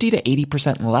 50 to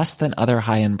 80% less than other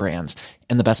high-end brands.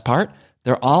 And the best part?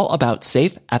 They're all about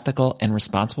safe, ethical, and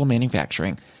responsible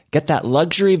manufacturing. Get that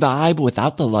luxury vibe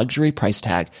without the luxury price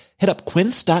tag. Hit up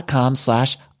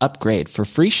quince.com/upgrade for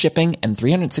free shipping and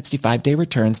 365-day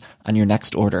returns on your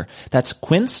next order. That's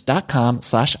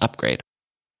quince.com/upgrade.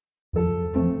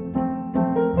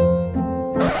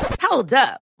 Hold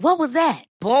up. What was that?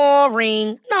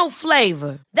 Boring. No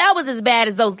flavor. That was as bad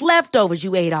as those leftovers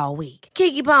you ate all week.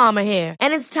 Keke Palmer here.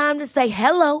 And it's time to say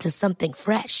hello to something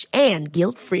fresh and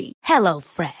guilt-free. Hello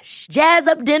Fresh. Jazz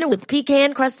up dinner with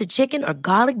pecan-crusted chicken or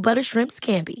garlic butter shrimp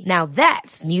scampi. Now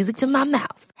that's music to my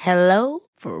mouth. Hello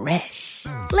Fresh.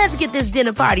 Let's get this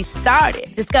dinner party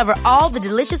started. Discover all the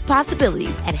delicious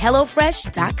possibilities at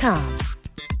HelloFresh.com.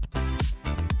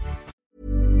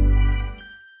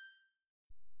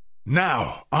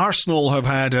 Now, Arsenal have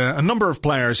had a number of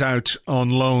players out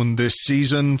on loan this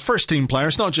season. First-team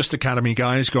players, not just academy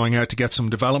guys going out to get some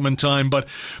development time, but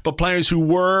players who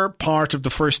were part of the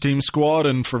first-team squad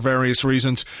and for various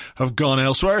reasons have gone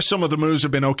elsewhere. Some of the moves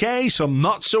have been okay, some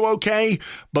not so okay,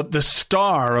 but the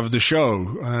star of the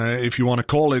show, if you want to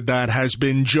call it that, has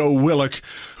been Joe Willock,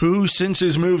 who, since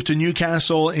his move to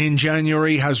Newcastle in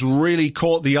January, has really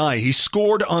caught the eye. He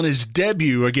scored on his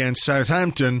debut against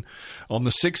Southampton on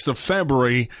the 6th of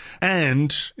February,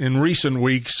 and in recent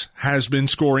weeks has been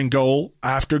scoring goal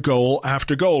after goal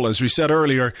after goal. As we said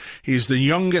earlier, he's the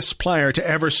youngest player to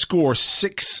ever score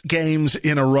 6 games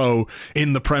in a row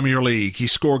in the Premier League. He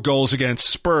scored goals against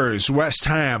Spurs, West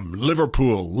Ham,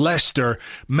 Liverpool, Leicester,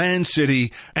 Man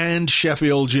City, and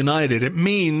Sheffield United. It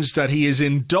means that he is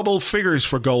in double figures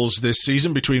for goals this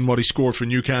season between what he scored for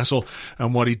Newcastle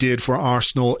and what he did for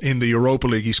Arsenal in the Europa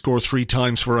League. He scored 3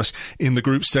 times for us in the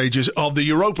group stages of the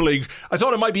Europa League. I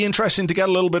thought it might be interesting to get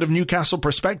a little bit of Newcastle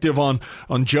perspective on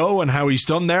Joe and how he's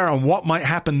done there and what might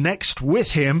happen next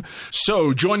with him.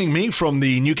 So joining me from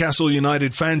the Newcastle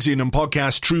United fanzine and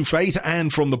podcast True Faith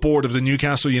and from the board of the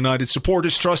Newcastle United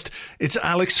Supporters Trust, it's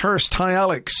Alex Hurst. Hi,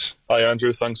 Alex. Hi,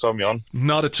 Andrew. Thanks for having me on.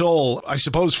 Not at all. I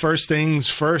suppose first things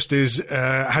first is,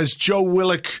 has Joe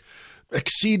Willock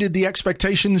exceeded the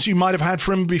expectations you might have had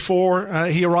for him before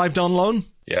he arrived on loan?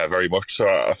 Yeah, very much so.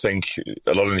 I think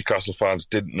a lot of Newcastle fans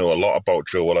didn't know a lot about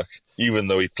Joe Willock, even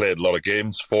though he played a lot of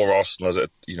games for Arsenal, as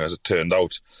it turned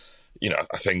out.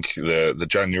 I think the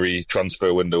January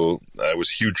transfer window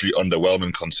was hugely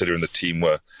underwhelming, considering the team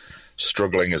were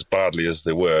struggling as badly as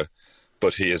they were.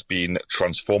 But he has been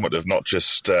transformative, not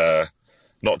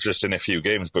just in a few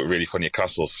games, but really for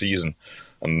Newcastle's season.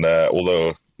 And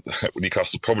although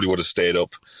Newcastle probably would have stayed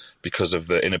up because of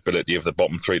the inability of the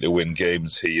bottom three to win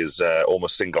games, he is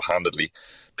almost single-handedly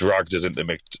dragged us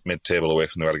into mid-table away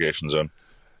from the relegation zone.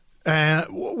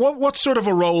 What sort of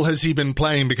a role has he been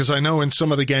playing? Because I know in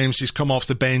some of the games he's come off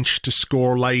the bench to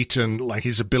score late, and like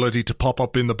his ability to pop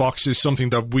up in the box is something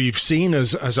that we've seen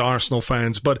as Arsenal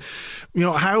fans. But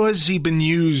how has he been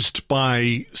used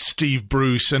by Steve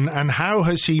Bruce, and how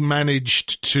has he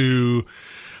managed to?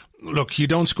 Look, you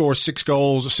don't score 6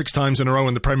 goals 6 times in a row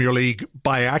in the Premier League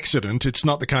by accident. It's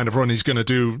not the kind of run he's going to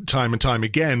do time and time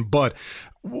again. But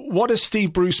what has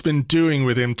Steve Bruce been doing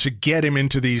with him to get him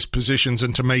into these positions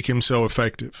and to make him so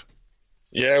effective?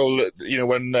 Yeah, well,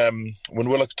 when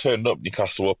Willock turned up,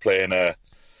 Newcastle were playing a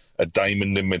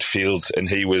diamond in midfield, and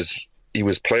he was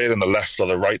playing on the left or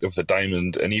the right of the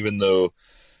diamond. And even though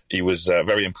he was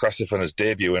very impressive on his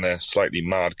debut in a slightly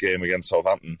mad game against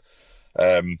Southampton,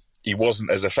 he wasn't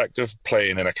as effective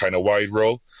playing in a kind of wide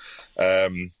role.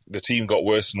 The team got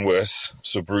worse and worse,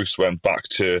 so Bruce went back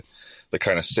to the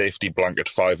kind of safety blanket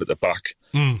 5 at the back,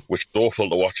 which is awful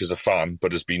to watch as a fan,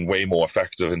 but has been way more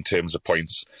effective in terms of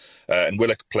points. And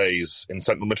Willock plays in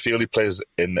central midfield. He plays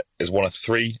as one of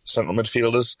 3 central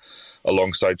midfielders,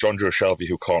 alongside Jonjo Shelvey,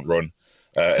 who can't run,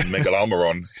 and Miguel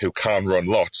Almiron, who can run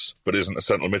lots, but isn't a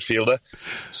central midfielder.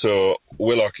 So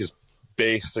Willock is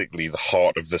basically the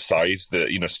heart of the side that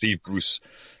Steve Bruce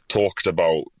talked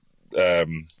about,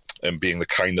 and being the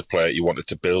kind of player he wanted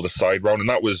to build a side round. And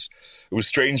it was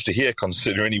strange to hear,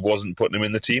 considering he wasn't putting him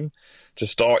in the team to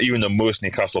start, even though most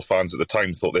Newcastle fans at the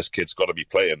time thought this kid's got to be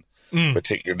playing,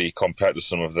 particularly compared to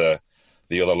some of the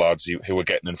other lads who were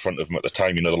getting in front of him at the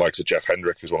time, the likes of Jeff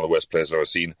Hendrick, who's one of the worst players I've ever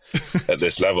seen at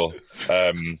this level.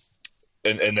 And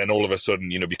then all of a sudden,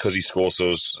 because he scores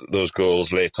those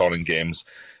goals late on in games,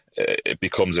 it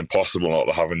becomes impossible not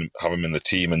to have him in the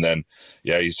team. And then,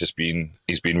 he's been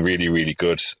really, really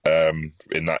good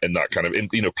in that kind of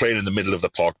playing in the middle of the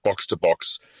park, box to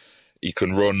box. He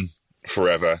can run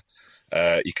forever.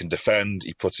 He can defend.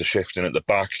 He puts a shift in at the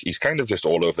back. He's kind of just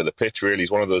all over the pitch. Really,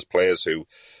 he's one of those players who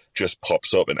just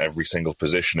pops up in every single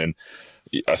position. And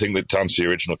I think that to answer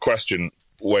your original question,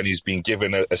 when he's been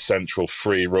given a central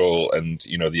free role and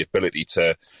the ability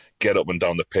to get up and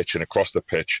down the pitch and across the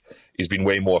pitch, he's been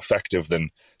way more effective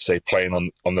than, say, playing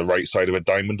on the right side of a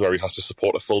diamond where he has to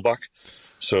support a fullback.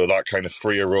 So that kind of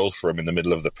freer role for him in the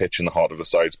middle of the pitch in the heart of the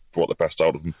side's brought the best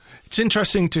out of him. It's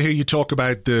interesting to hear you talk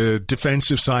about the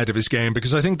defensive side of his game,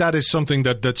 because I think that is something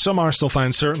that some Arsenal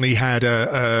fans certainly had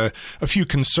a few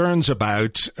concerns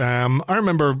about. I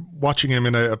remember watching him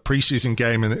in a pre-season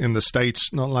game in the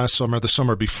States, not last summer, the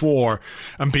summer before,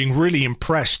 and being really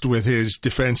impressed with his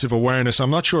defensive awareness.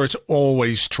 I'm not sure it's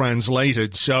always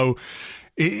translated. So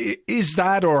is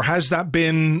that, or has that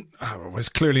been, it's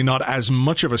clearly not as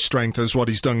much of a strength as what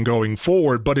he's done going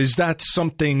forward, but is that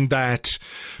something that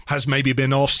has maybe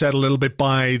been offset a little bit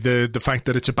by the fact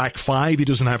that it's a back 5? He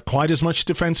doesn't have quite as much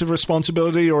defensive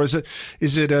responsibility, or is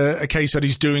it a case that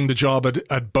he's doing the job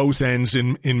at both ends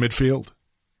in midfield?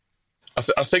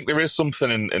 I think there is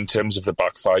something in terms of the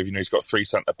back 5. He's got 3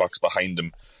 centre-backs behind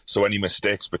him, so any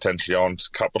mistakes potentially aren't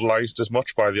capitalised as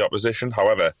much by the opposition.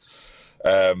 However,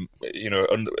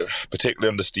 particularly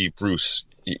under Steve Bruce,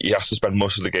 he has to spend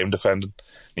most of the game defending.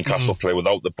 Newcastle play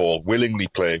without the ball, willingly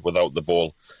play without the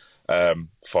ball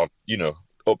for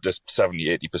up to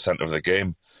 70-80% of the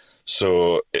game.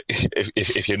 So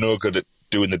if you're no good at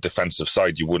doing the defensive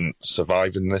side, you wouldn't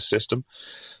survive in this system.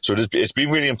 So it's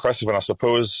been really impressive, and I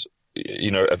suppose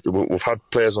we've had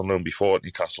players on loan before at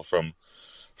Newcastle from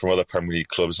other Premier League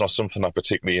clubs. Not something I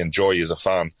particularly enjoy as a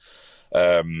fan,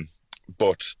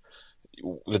 but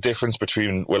the difference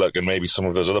between Willock and maybe some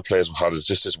of those other players we've had is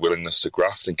just his willingness to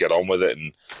graft and get on with it.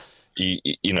 And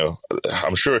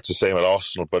I'm sure it's the same at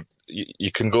Arsenal, but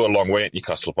you can go a long way at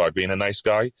Newcastle by being a nice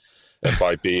guy and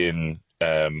by being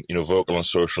vocal on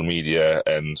social media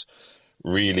and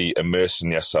really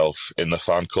immersing yourself in the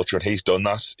fan culture. And he's done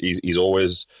that. He's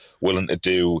always willing to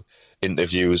do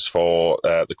interviews for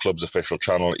the club's official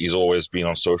channel. He's always been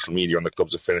on social media on the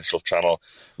club's official channel,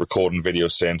 recording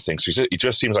videos, saying things. So he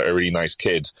just seems like a really nice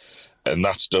kid, and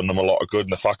that's done him a lot of good.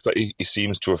 And the fact that he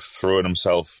seems to have thrown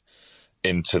himself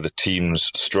into the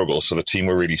team's struggle. So the team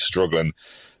were really struggling,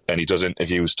 and he does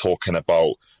interviews talking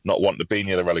about not wanting to be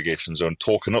near the relegation zone,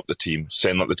 talking up the team,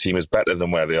 saying that the team is better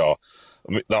than where they are.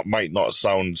 I mean, that might not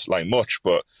sound like much,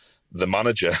 but the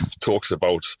manager talks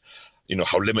about, you know,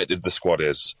 how limited the squad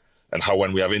is, and how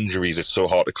when we have injuries, it's so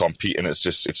hard to compete, and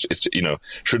it's you know,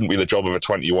 shouldn't be the job of a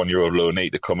 21-year-old loanee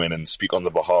to come in and speak on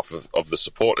the behalf of the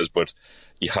supporters, but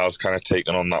he has kind of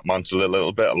taken on that mantle a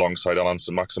little bit alongside Alan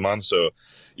Saint-Maximin, so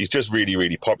he's just really,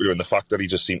 really popular, and the fact that he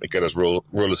just seemed to get his roll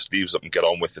his sleeves up and get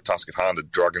on with the task at hand and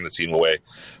dragging the team away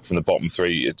from the bottom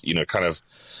three,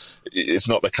 it's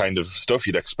not the kind of stuff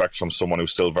you'd expect from someone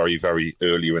who's still very, very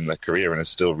early in their career and is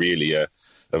still really a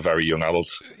very young adult.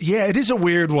 Yeah, it is a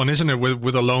weird one, isn't it,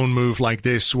 with a loan move like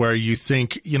this, where you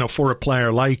think, you know, for a player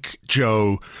like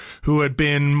Joe, who had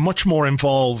been much more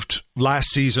involved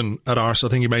last season at Arsenal,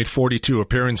 I think he made 42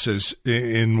 appearances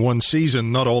in one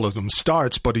season, not all of them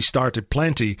starts, but he started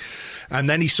plenty, and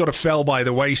then he sort of fell by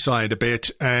the wayside a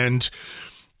bit, and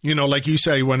you know, like you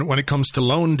say, when it comes to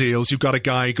loan deals, you've got a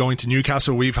guy going to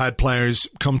Newcastle. We've had players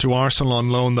come to Arsenal on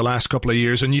loan the last couple of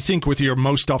years, and you think with your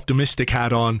most optimistic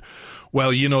hat on,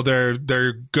 well, you know, they're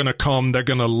going to come, they're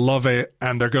going to love it,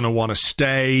 and they're going to want to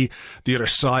stay. The other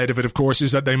side of it, of course,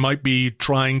 is that they might be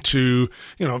trying to,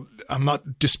 you know, I'm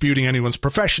not disputing anyone's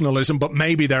professionalism, but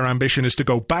maybe their ambition is to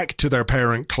go back to their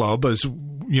parent club, as,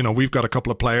 you know, we've got a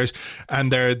couple of players, and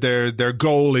their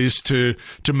goal is to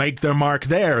make their mark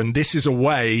there. And this is a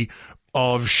way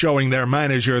of showing their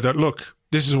manager that, look,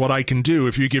 this is what I can do.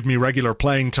 If you give me regular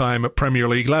playing time at Premier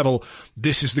League level,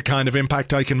 this is the kind of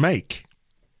impact I can make.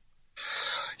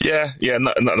 Yeah, and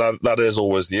that is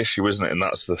always the issue, isn't it? And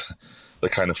that's the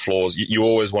kind of flaws. You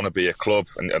always want to be a club,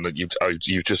 and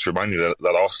you've just reminded me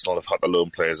that Arsenal have had to loan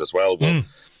players as well. But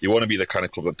you want to be the kind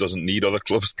of club that doesn't need other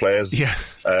clubs' players. Yeah.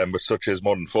 But such is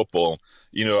modern football.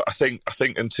 You know, I think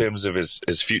in terms of his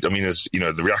future, I mean, you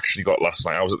know, the reaction he got last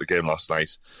night. I was at the game last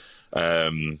night.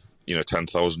 You know,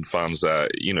 10,000 fans there.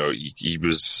 You know, he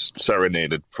was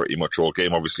serenaded pretty much all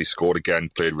game. Obviously, scored again,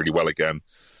 played really well again.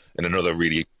 In another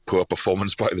really poor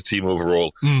performance by the team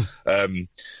overall.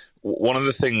 One of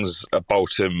the things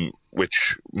about him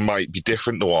which might be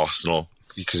different to Arsenal,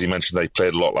 because he mentioned they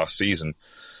played a lot last season,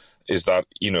 is that,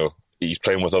 you know, he's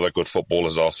playing with other good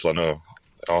footballers. Arsenal, I know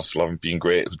Arsenal haven't been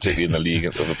great, particularly in the league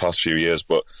over the past few years,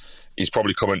 but he's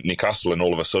probably coming to Newcastle and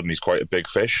all of a sudden he's quite a big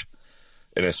fish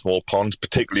in a small pond,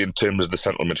 particularly in terms of the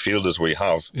central midfielders we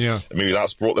have. Yeah. And maybe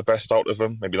that's brought the best out of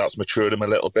him. Maybe that's matured him a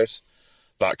little bit.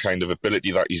 That kind of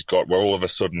ability that he's got, where all of a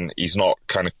sudden he's not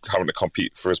kind of having to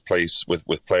compete for his place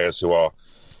with players who are,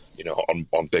 you know,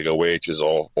 on bigger wages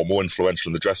or more influential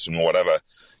in the dressing room or whatever.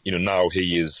 You know, now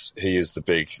he is the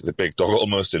big dog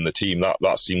almost in the team.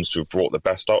 That seems to have brought the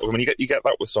best out of him. And you get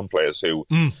that with some players who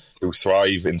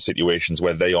thrive in situations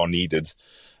where they are needed.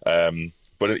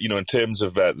 But you know, in terms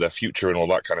of their future and all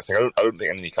that kind of thing, I don't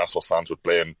think any Newcastle fans would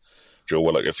blame Joe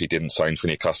Willock if he didn't sign for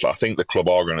Newcastle. I think the club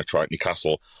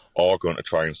Newcastle are going to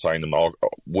try and sign him.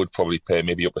 Would probably pay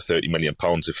maybe up to £30 million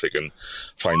if they can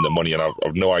find the money, and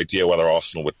I've no idea whether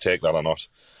Arsenal would take that or not.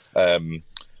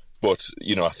 But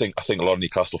you know, I think a lot of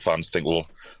Newcastle fans think, well,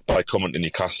 by coming to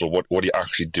Newcastle, what are you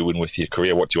actually doing with your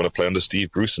career? What do you want to play under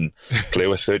Steve Bruce and play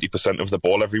with 30% of the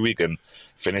ball every week and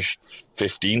finish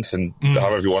 15th and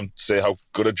have everyone say how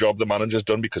good a job the manager's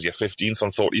done because you're 15th on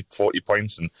 40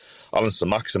 points? And Alan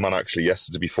Saint-Maximin actually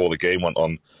yesterday before the game went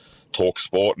on Talk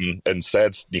Sport and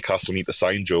said Newcastle need to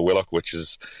sign Joe Willock, which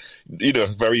is, you know, a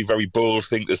very, very bold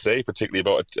thing to say, particularly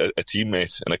about a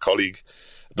teammate and a colleague.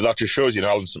 But that just shows, you know,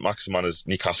 Alan Saint-Maximin is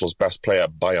Newcastle's best player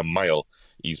by a mile.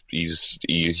 He's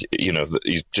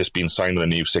just been signed on a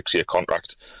new 6-year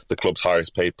contract, the club's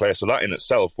highest paid player. So that in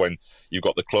itself, when you've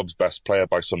got the club's best player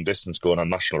by some distance going on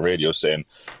national radio saying,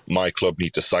 my club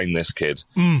need to sign this kid,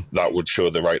 that would show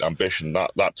the right ambition.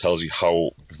 That tells you how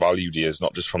valued he is,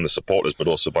 not just from the supporters, but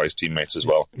also by his teammates as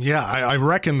well. Yeah, I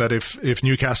reckon that if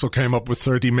Newcastle came up with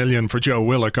 30 million for Joe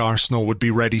Willock, Arsenal would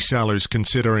be ready sellers,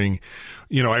 considering,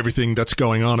 you know, everything that's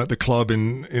going on at the club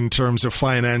in terms of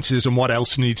finances and what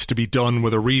else needs to be done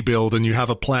with a rebuild. And you have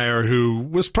a player who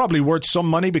was probably worth some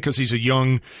money because he's a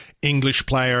young English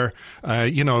player,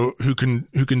 you know, who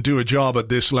can do a job at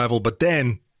this level. But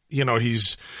then, you know,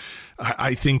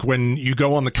 I think when you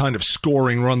go on the kind of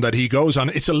scoring run that he goes on,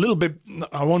 it's a little bit,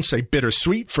 I won't say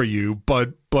bittersweet for you,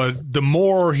 but the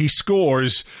more he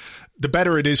scores, the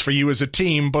better it is for you as a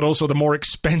team, but also the more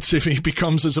expensive he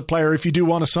becomes as a player if you do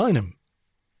want to sign him.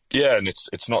 Yeah, and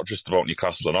it's not just about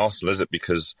Newcastle and Arsenal, is it?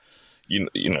 Because,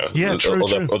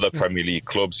 other Premier League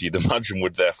clubs, you'd imagine,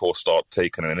 would therefore start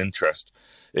taking an interest.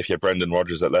 If you're Brendan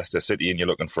Rodgers at Leicester City and you're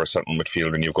looking for a central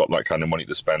midfielder and you've got that kind of money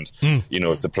to spend,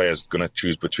 if the player's going to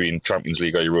choose between Champions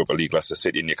League or Europa League, Leicester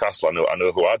City and Newcastle, I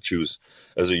know who I'd choose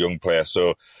as a young player.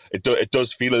 So it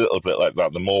does feel a little bit like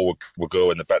that. The more we go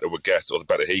and the better we get, or the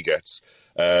better he gets,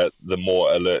 the more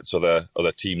alerts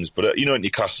other teams. But at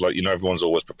Newcastle, everyone's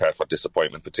always prepared for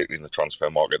disappointment, particularly in the transfer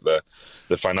market.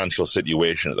 The financial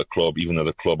situation at the club, even though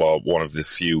the club are one of the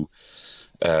few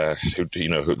who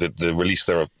they release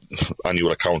their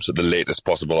annual accounts at the latest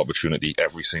possible opportunity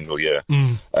every single year.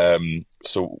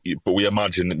 But we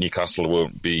imagine that Newcastle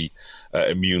won't be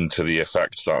immune to the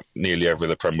effects that nearly every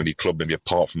other Premier League club, maybe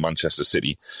apart from Manchester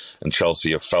City and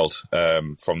Chelsea, have felt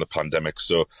from the pandemic.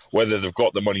 So whether they've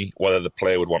got the money, whether the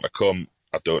player would want to come,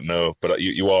 I don't know, but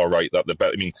you are right that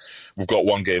we've got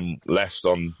one game left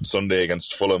on Sunday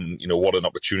against Fulham. What an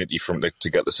opportunity for him to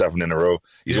get the 7 in a row.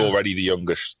 He's already the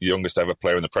youngest ever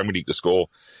player in the Premier League to score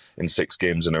in 6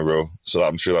 games in a row. So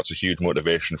I'm sure that's a huge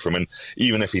motivation for him. And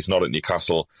even if he's not at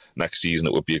Newcastle next season,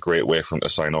 it would be a great way for him to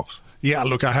sign off. Yeah,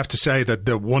 look, I have to say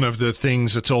that one of the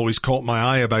things that's always caught my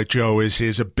eye about Joe is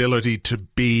his ability to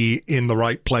be in the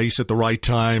right place at the right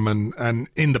time and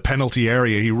in the penalty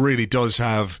area. He really does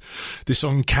have this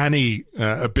uncanny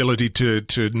ability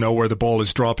to know where the ball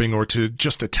is dropping or to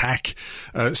just attack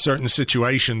certain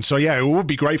situations. So yeah, it would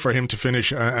be great for him to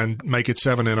finish and make it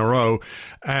 7 in a row.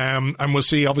 And we'll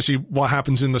see obviously what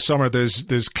happens in the summer.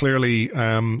 There's clearly,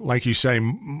 like you say,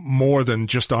 more than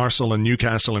just Arsenal and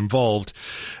Newcastle involved.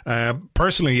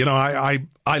 Personally,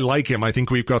 I like him. I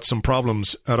think we've got some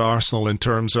problems at Arsenal in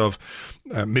terms of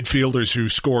midfielders who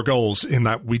score goals, in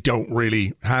that we don't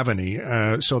really have any.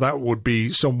 So that would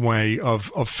be some way of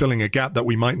filling a gap that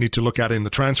we might need to look at in the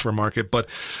transfer market. But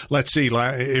let's see,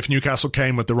 if Newcastle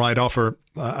came with the right offer,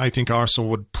 I think Arsenal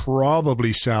would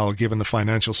probably sell given the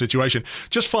financial situation.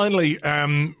 Just finally,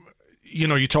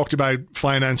 you talked about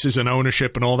finances and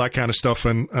ownership and all that kind of stuff.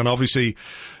 And obviously,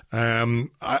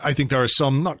 I think there are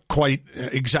some not quite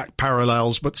exact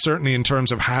parallels, but certainly in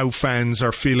terms of how fans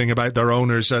are feeling about their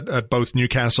owners at both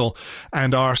Newcastle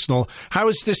and Arsenal. How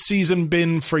has this season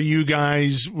been for you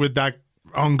guys with that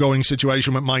ongoing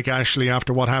situation with Mike Ashley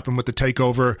after what happened with the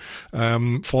takeover,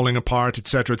 falling apart, et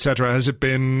cetera, et cetera? Has it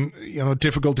been,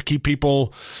 difficult to keep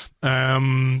people,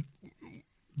 their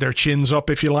chins up,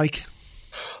 if you like?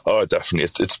 Oh,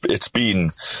 definitely. It's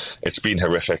been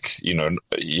horrific.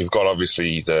 You've got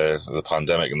obviously the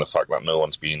pandemic and the fact that no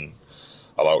one's been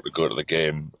allowed to go to the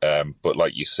game. But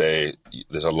like you say,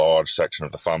 there's a large section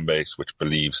of the fan base which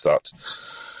believes that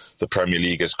the Premier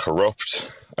League is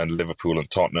corrupt and Liverpool and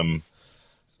Tottenham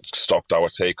stopped our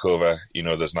takeover.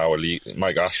 There's now a league.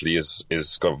 Mike Ashley is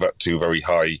got 2 very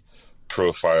high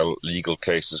profile legal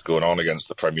cases going on against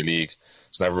the Premier League.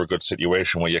 It's never a good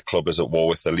situation where your club is at war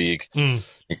with the league.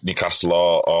 Newcastle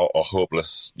are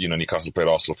hopeless. Newcastle played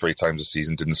Arsenal 3 times this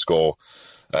season, didn't score.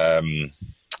 They're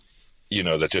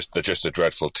just a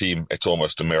dreadful team. It's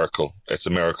almost a miracle. It's a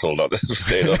miracle that they've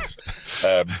stayed up.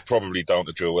 Probably down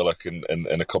to Joe Willock and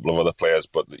a couple of other players,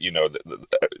 but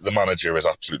the manager is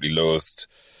absolutely loathed.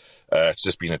 It's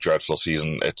just been a dreadful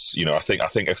season. It's I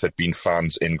think if there'd been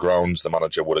fans in grounds, the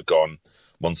manager would have gone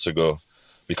months ago,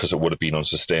 because it would have been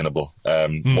unsustainable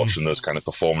watching those kind of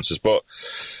performances. But,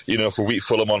 if we beat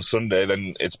Fulham on Sunday,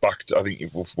 then it's back to, I think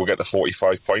we'll get to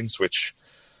 45 points, which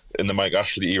in the Mike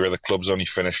Ashley era, the club's only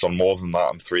finished on more than that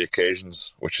on 3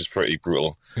 occasions, which is pretty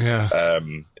brutal. Yeah.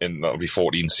 That'll be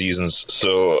 14 seasons.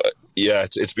 So, yeah,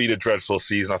 it's been a dreadful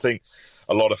season. I think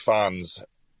a lot of fans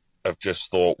have just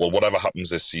thought, well, whatever happens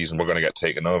this season, we're going to get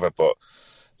taken over. But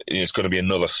it's going to be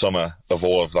another summer of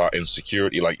all of that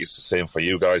insecurity, like it's the same for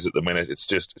you guys at the minute. It's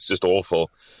just awful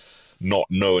not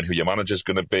knowing who your manager's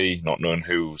going to be, not knowing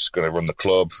who's going to run the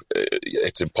club.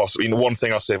 It's impossible. The one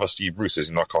thing I'll say for Steve Bruce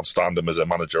is, I can't stand him as a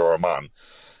manager or a man,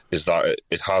 is that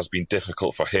it has been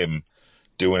difficult for him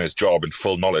doing his job in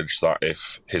full knowledge that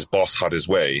if his boss had his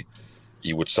way,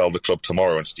 he would sell the club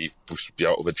tomorrow and Steve Bruce would be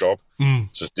out of a job.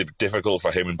 So it's difficult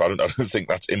for him, and I don't think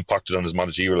that's impacted on his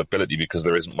managerial ability, because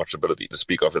there isn't much ability to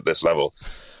speak of at this level.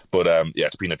 But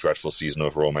it's been a dreadful season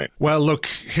overall, mate. Well, look,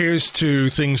 here's to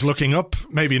things looking up.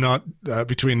 Maybe not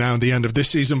between now and the end of this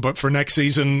season, but for next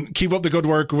season. Keep up the good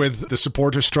work with the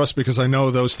Supporters Trust, because I know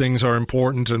those things are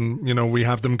important, and we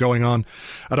have them going on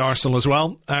at Arsenal as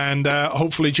well. And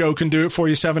hopefully Joe can do it for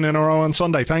you 7 in a row on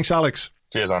Sunday. Thanks, Alex.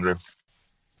 Cheers, Andrew.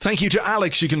 Thank you to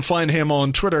Alex. You can find him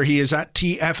on Twitter. He is at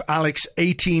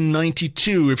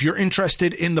TFAlex1892. If you're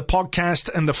interested in the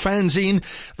podcast and the fanzine,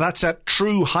 that's at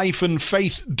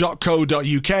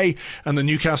true-faith.co.uk. And the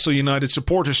Newcastle United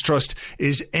Supporters Trust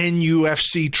is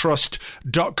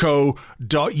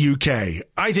nufctrust.co.uk.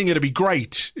 I think it'd be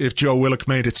great if Joe Willock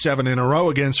made it 7 in a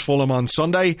row against Fulham on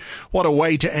Sunday. What a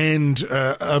way to end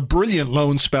a brilliant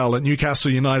loan spell at Newcastle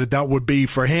United that would be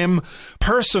for him.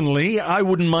 Personally, I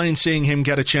wouldn't mind seeing him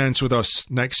get a chance with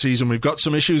us next season. We've got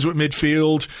some issues with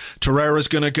midfield. Torreira's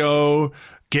going to go.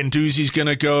 Guendouzi's going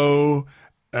to go.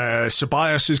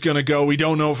 Ceballos is going to go. We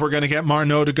don't know if we're going to get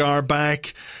Martin Odegaard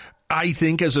back. I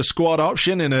think as a squad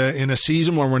option in a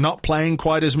season where we're not playing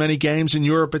quite as many games in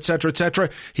Europe, etc.,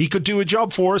 he could do a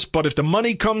job for us. But if the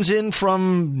money comes in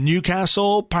from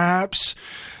Newcastle, perhaps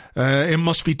it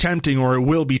must be tempting, or it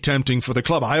will be tempting for the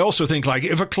club. I also think, like,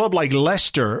 if a club like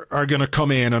Leicester are going to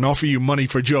come in and offer you money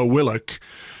for Joe Willock,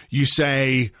 you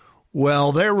say,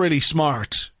 well, they're really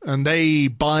smart and they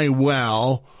buy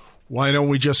well. Why don't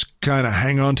we just kind of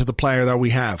hang on to the player that we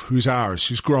have, who's ours,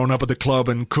 who's grown up at the club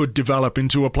and could develop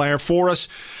into a player for us?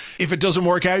 If it doesn't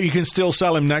work out, you can still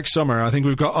sell him next summer. I think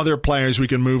we've got other players we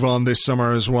can move on this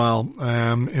summer as well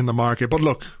in the market. But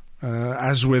look,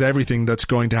 as with everything that's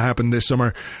going to happen this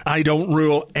summer, I don't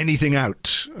rule anything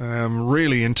out.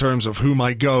 Really, in terms of who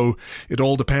might go, it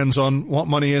all depends on what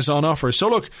money is on offer. So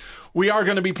look, we are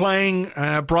going to be playing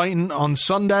Brighton on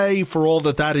Sunday for all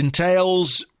that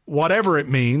entails. Whatever it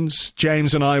means,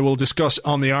 James and I will discuss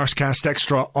on the Arscast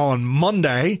Extra on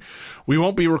Monday. We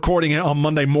won't be recording it on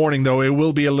Monday morning, though. It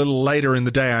will be a little later in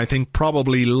the day. I think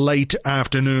probably late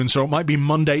afternoon. So it might be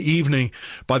Monday evening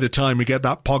by the time we get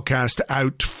that podcast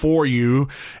out for you.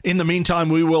 In the meantime,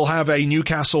 we will have a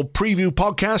Newcastle preview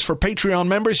podcast for Patreon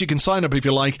members. You can sign up if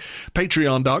you like.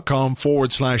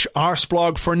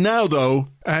 Patreon.com/Arsblog. For now, though,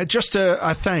 just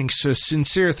a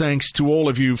sincere thanks to all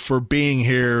of you for being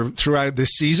here throughout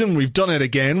this season. We've done it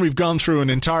again. We've gone through an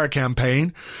entire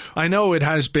campaign. I know it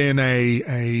has been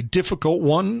a difficult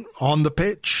one on the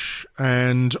pitch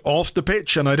and off the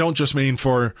pitch, and I don't just mean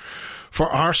for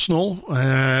Arsenal.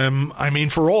 I mean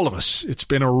for all of us. It's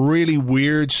been a really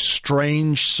weird,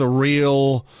 strange,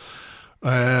 surreal,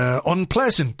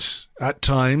 unpleasant at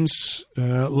times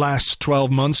last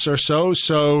 12 months or so.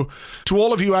 So to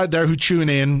all of you out there who tune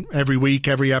in every week,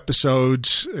 every episode,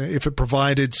 if it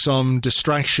provided some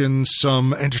distraction,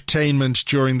 some entertainment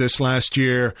during this last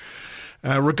year,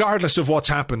 regardless of what's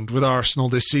happened with Arsenal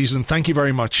this season, thank you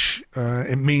very much.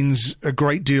 It means a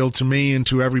great deal to me and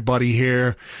to everybody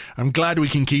here. I'm glad we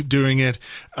can keep doing it.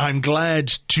 I'm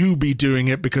glad to be doing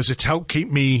it because it's helped keep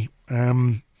me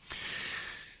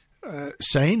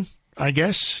sane, I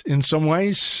guess, in some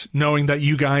ways, knowing that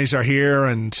you guys are here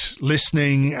and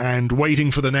listening and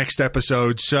waiting for the next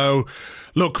episode. So,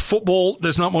 look, football,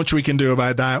 there's not much we can do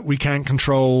about that. We can't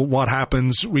control what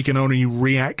happens. We can only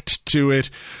react to it.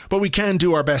 But we can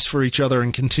do our best for each other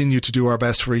and continue to do our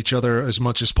best for each other as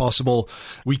much as possible.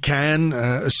 We can,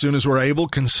 as soon as we're able,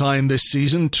 consign this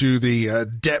season to the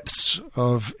depths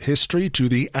of history, to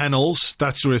the annals.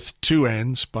 That's with 2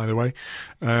 N's, by the way,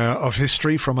 of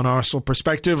history from an Arsenal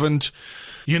perspective. And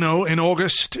you know, in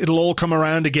August, it'll all come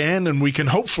around again and we can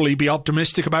hopefully be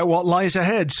optimistic about what lies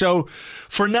ahead. So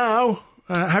for now,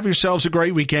 have yourselves a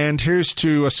great weekend. Here's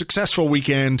to a successful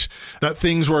weekend, that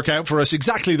things work out for us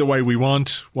exactly the way we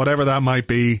want, whatever that might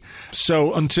be.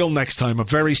 So until next time, a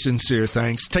very sincere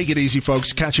thanks. Take it easy,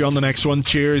 folks. Catch you on the next one.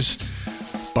 Cheers.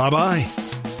 Bye-bye.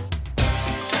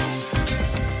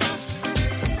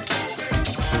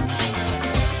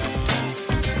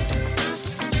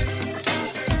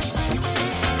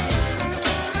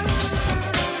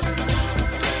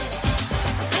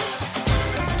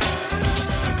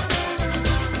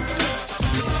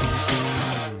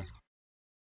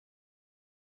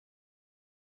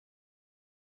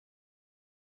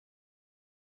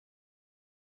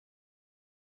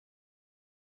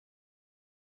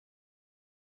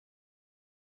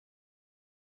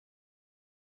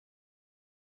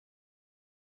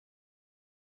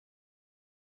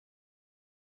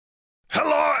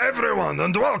 Hello everyone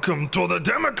and welcome to the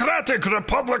Democratic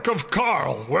Republic of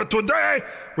Karl, where today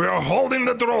we are holding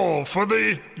the draw for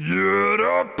the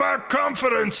Europa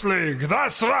Conference League.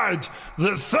 That's right,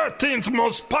 the 13th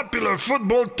most popular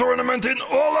football tournament in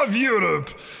all of Europe.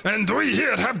 And we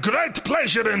here have great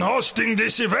pleasure in hosting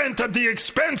this event at the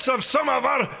expense of some of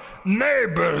our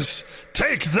neighbors.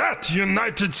 Take that,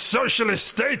 United Socialist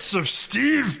States of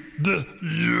Steve. The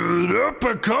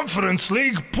Europa Conference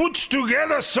League puts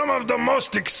together some of the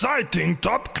most exciting,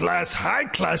 top-class,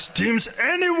 high-class teams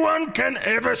anyone can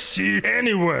ever see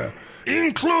anywhere,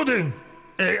 including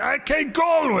AIK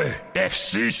Galway,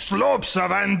 FC Slopes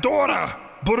of Andorra,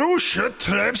 Borussia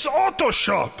Trevs Auto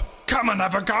Shop, come and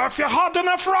have a go if you're hard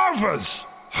enough Rovers,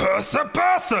 Hertha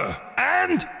Bertha,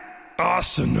 and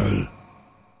Arsenal.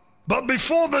 But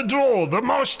before the draw, the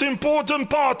most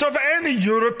important part of any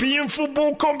European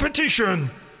football competition,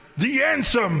 the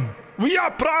anthem. We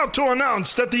are proud to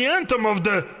announce that the anthem of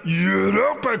the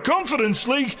Europa Conference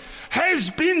League has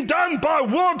been done by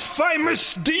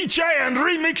world-famous DJ and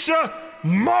remixer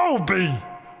Moby.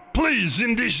 Please,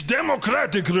 in this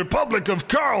democratic Republic of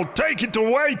Carl, take it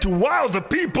away to wow the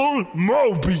people,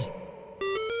 Moby.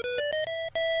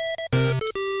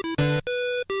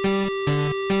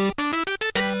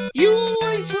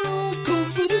 UEFA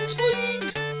Conference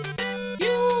League.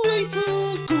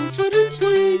 UEFA Conference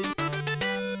League.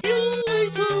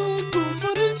 UEFA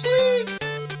Conference League.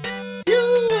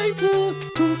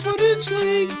 UEFA Conference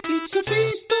League. It's a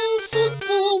feast of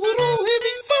football. We're all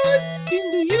having fun in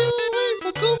the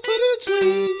UEFA Conference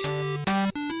League.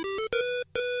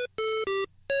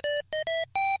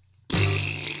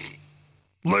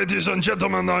 Ladies and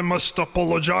gentlemen, I must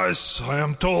apologize. I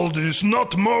am told he's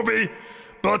not Moby,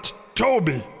 but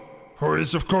Toby, who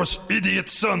is, of course, idiot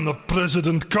son of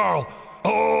President Carl.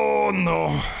 Oh,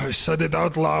 no, I said it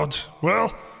out loud.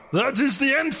 Well, that is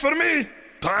the end for me.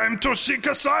 Time to seek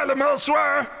asylum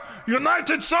elsewhere.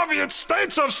 United Soviet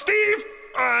States of Steve,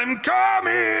 I'm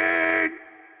coming!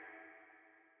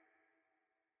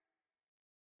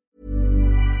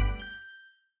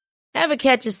 Ever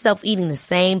catch yourself eating the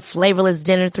same flavorless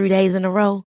dinner 3 days in a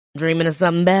row? Dreaming of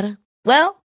something better?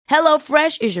 Well,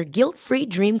 HelloFresh is your guilt-free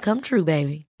dream come true,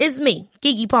 baby. It's me,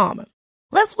 Keke Palmer.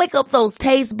 Let's wake up those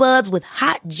taste buds with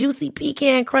hot, juicy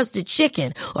pecan-crusted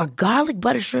chicken or garlic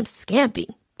butter shrimp scampi.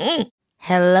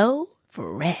 Hello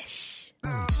Fresh.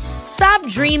 Stop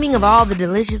dreaming of all the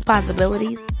delicious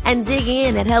possibilities and dig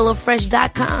in at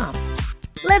HelloFresh.com.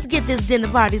 Let's get this dinner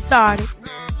party started.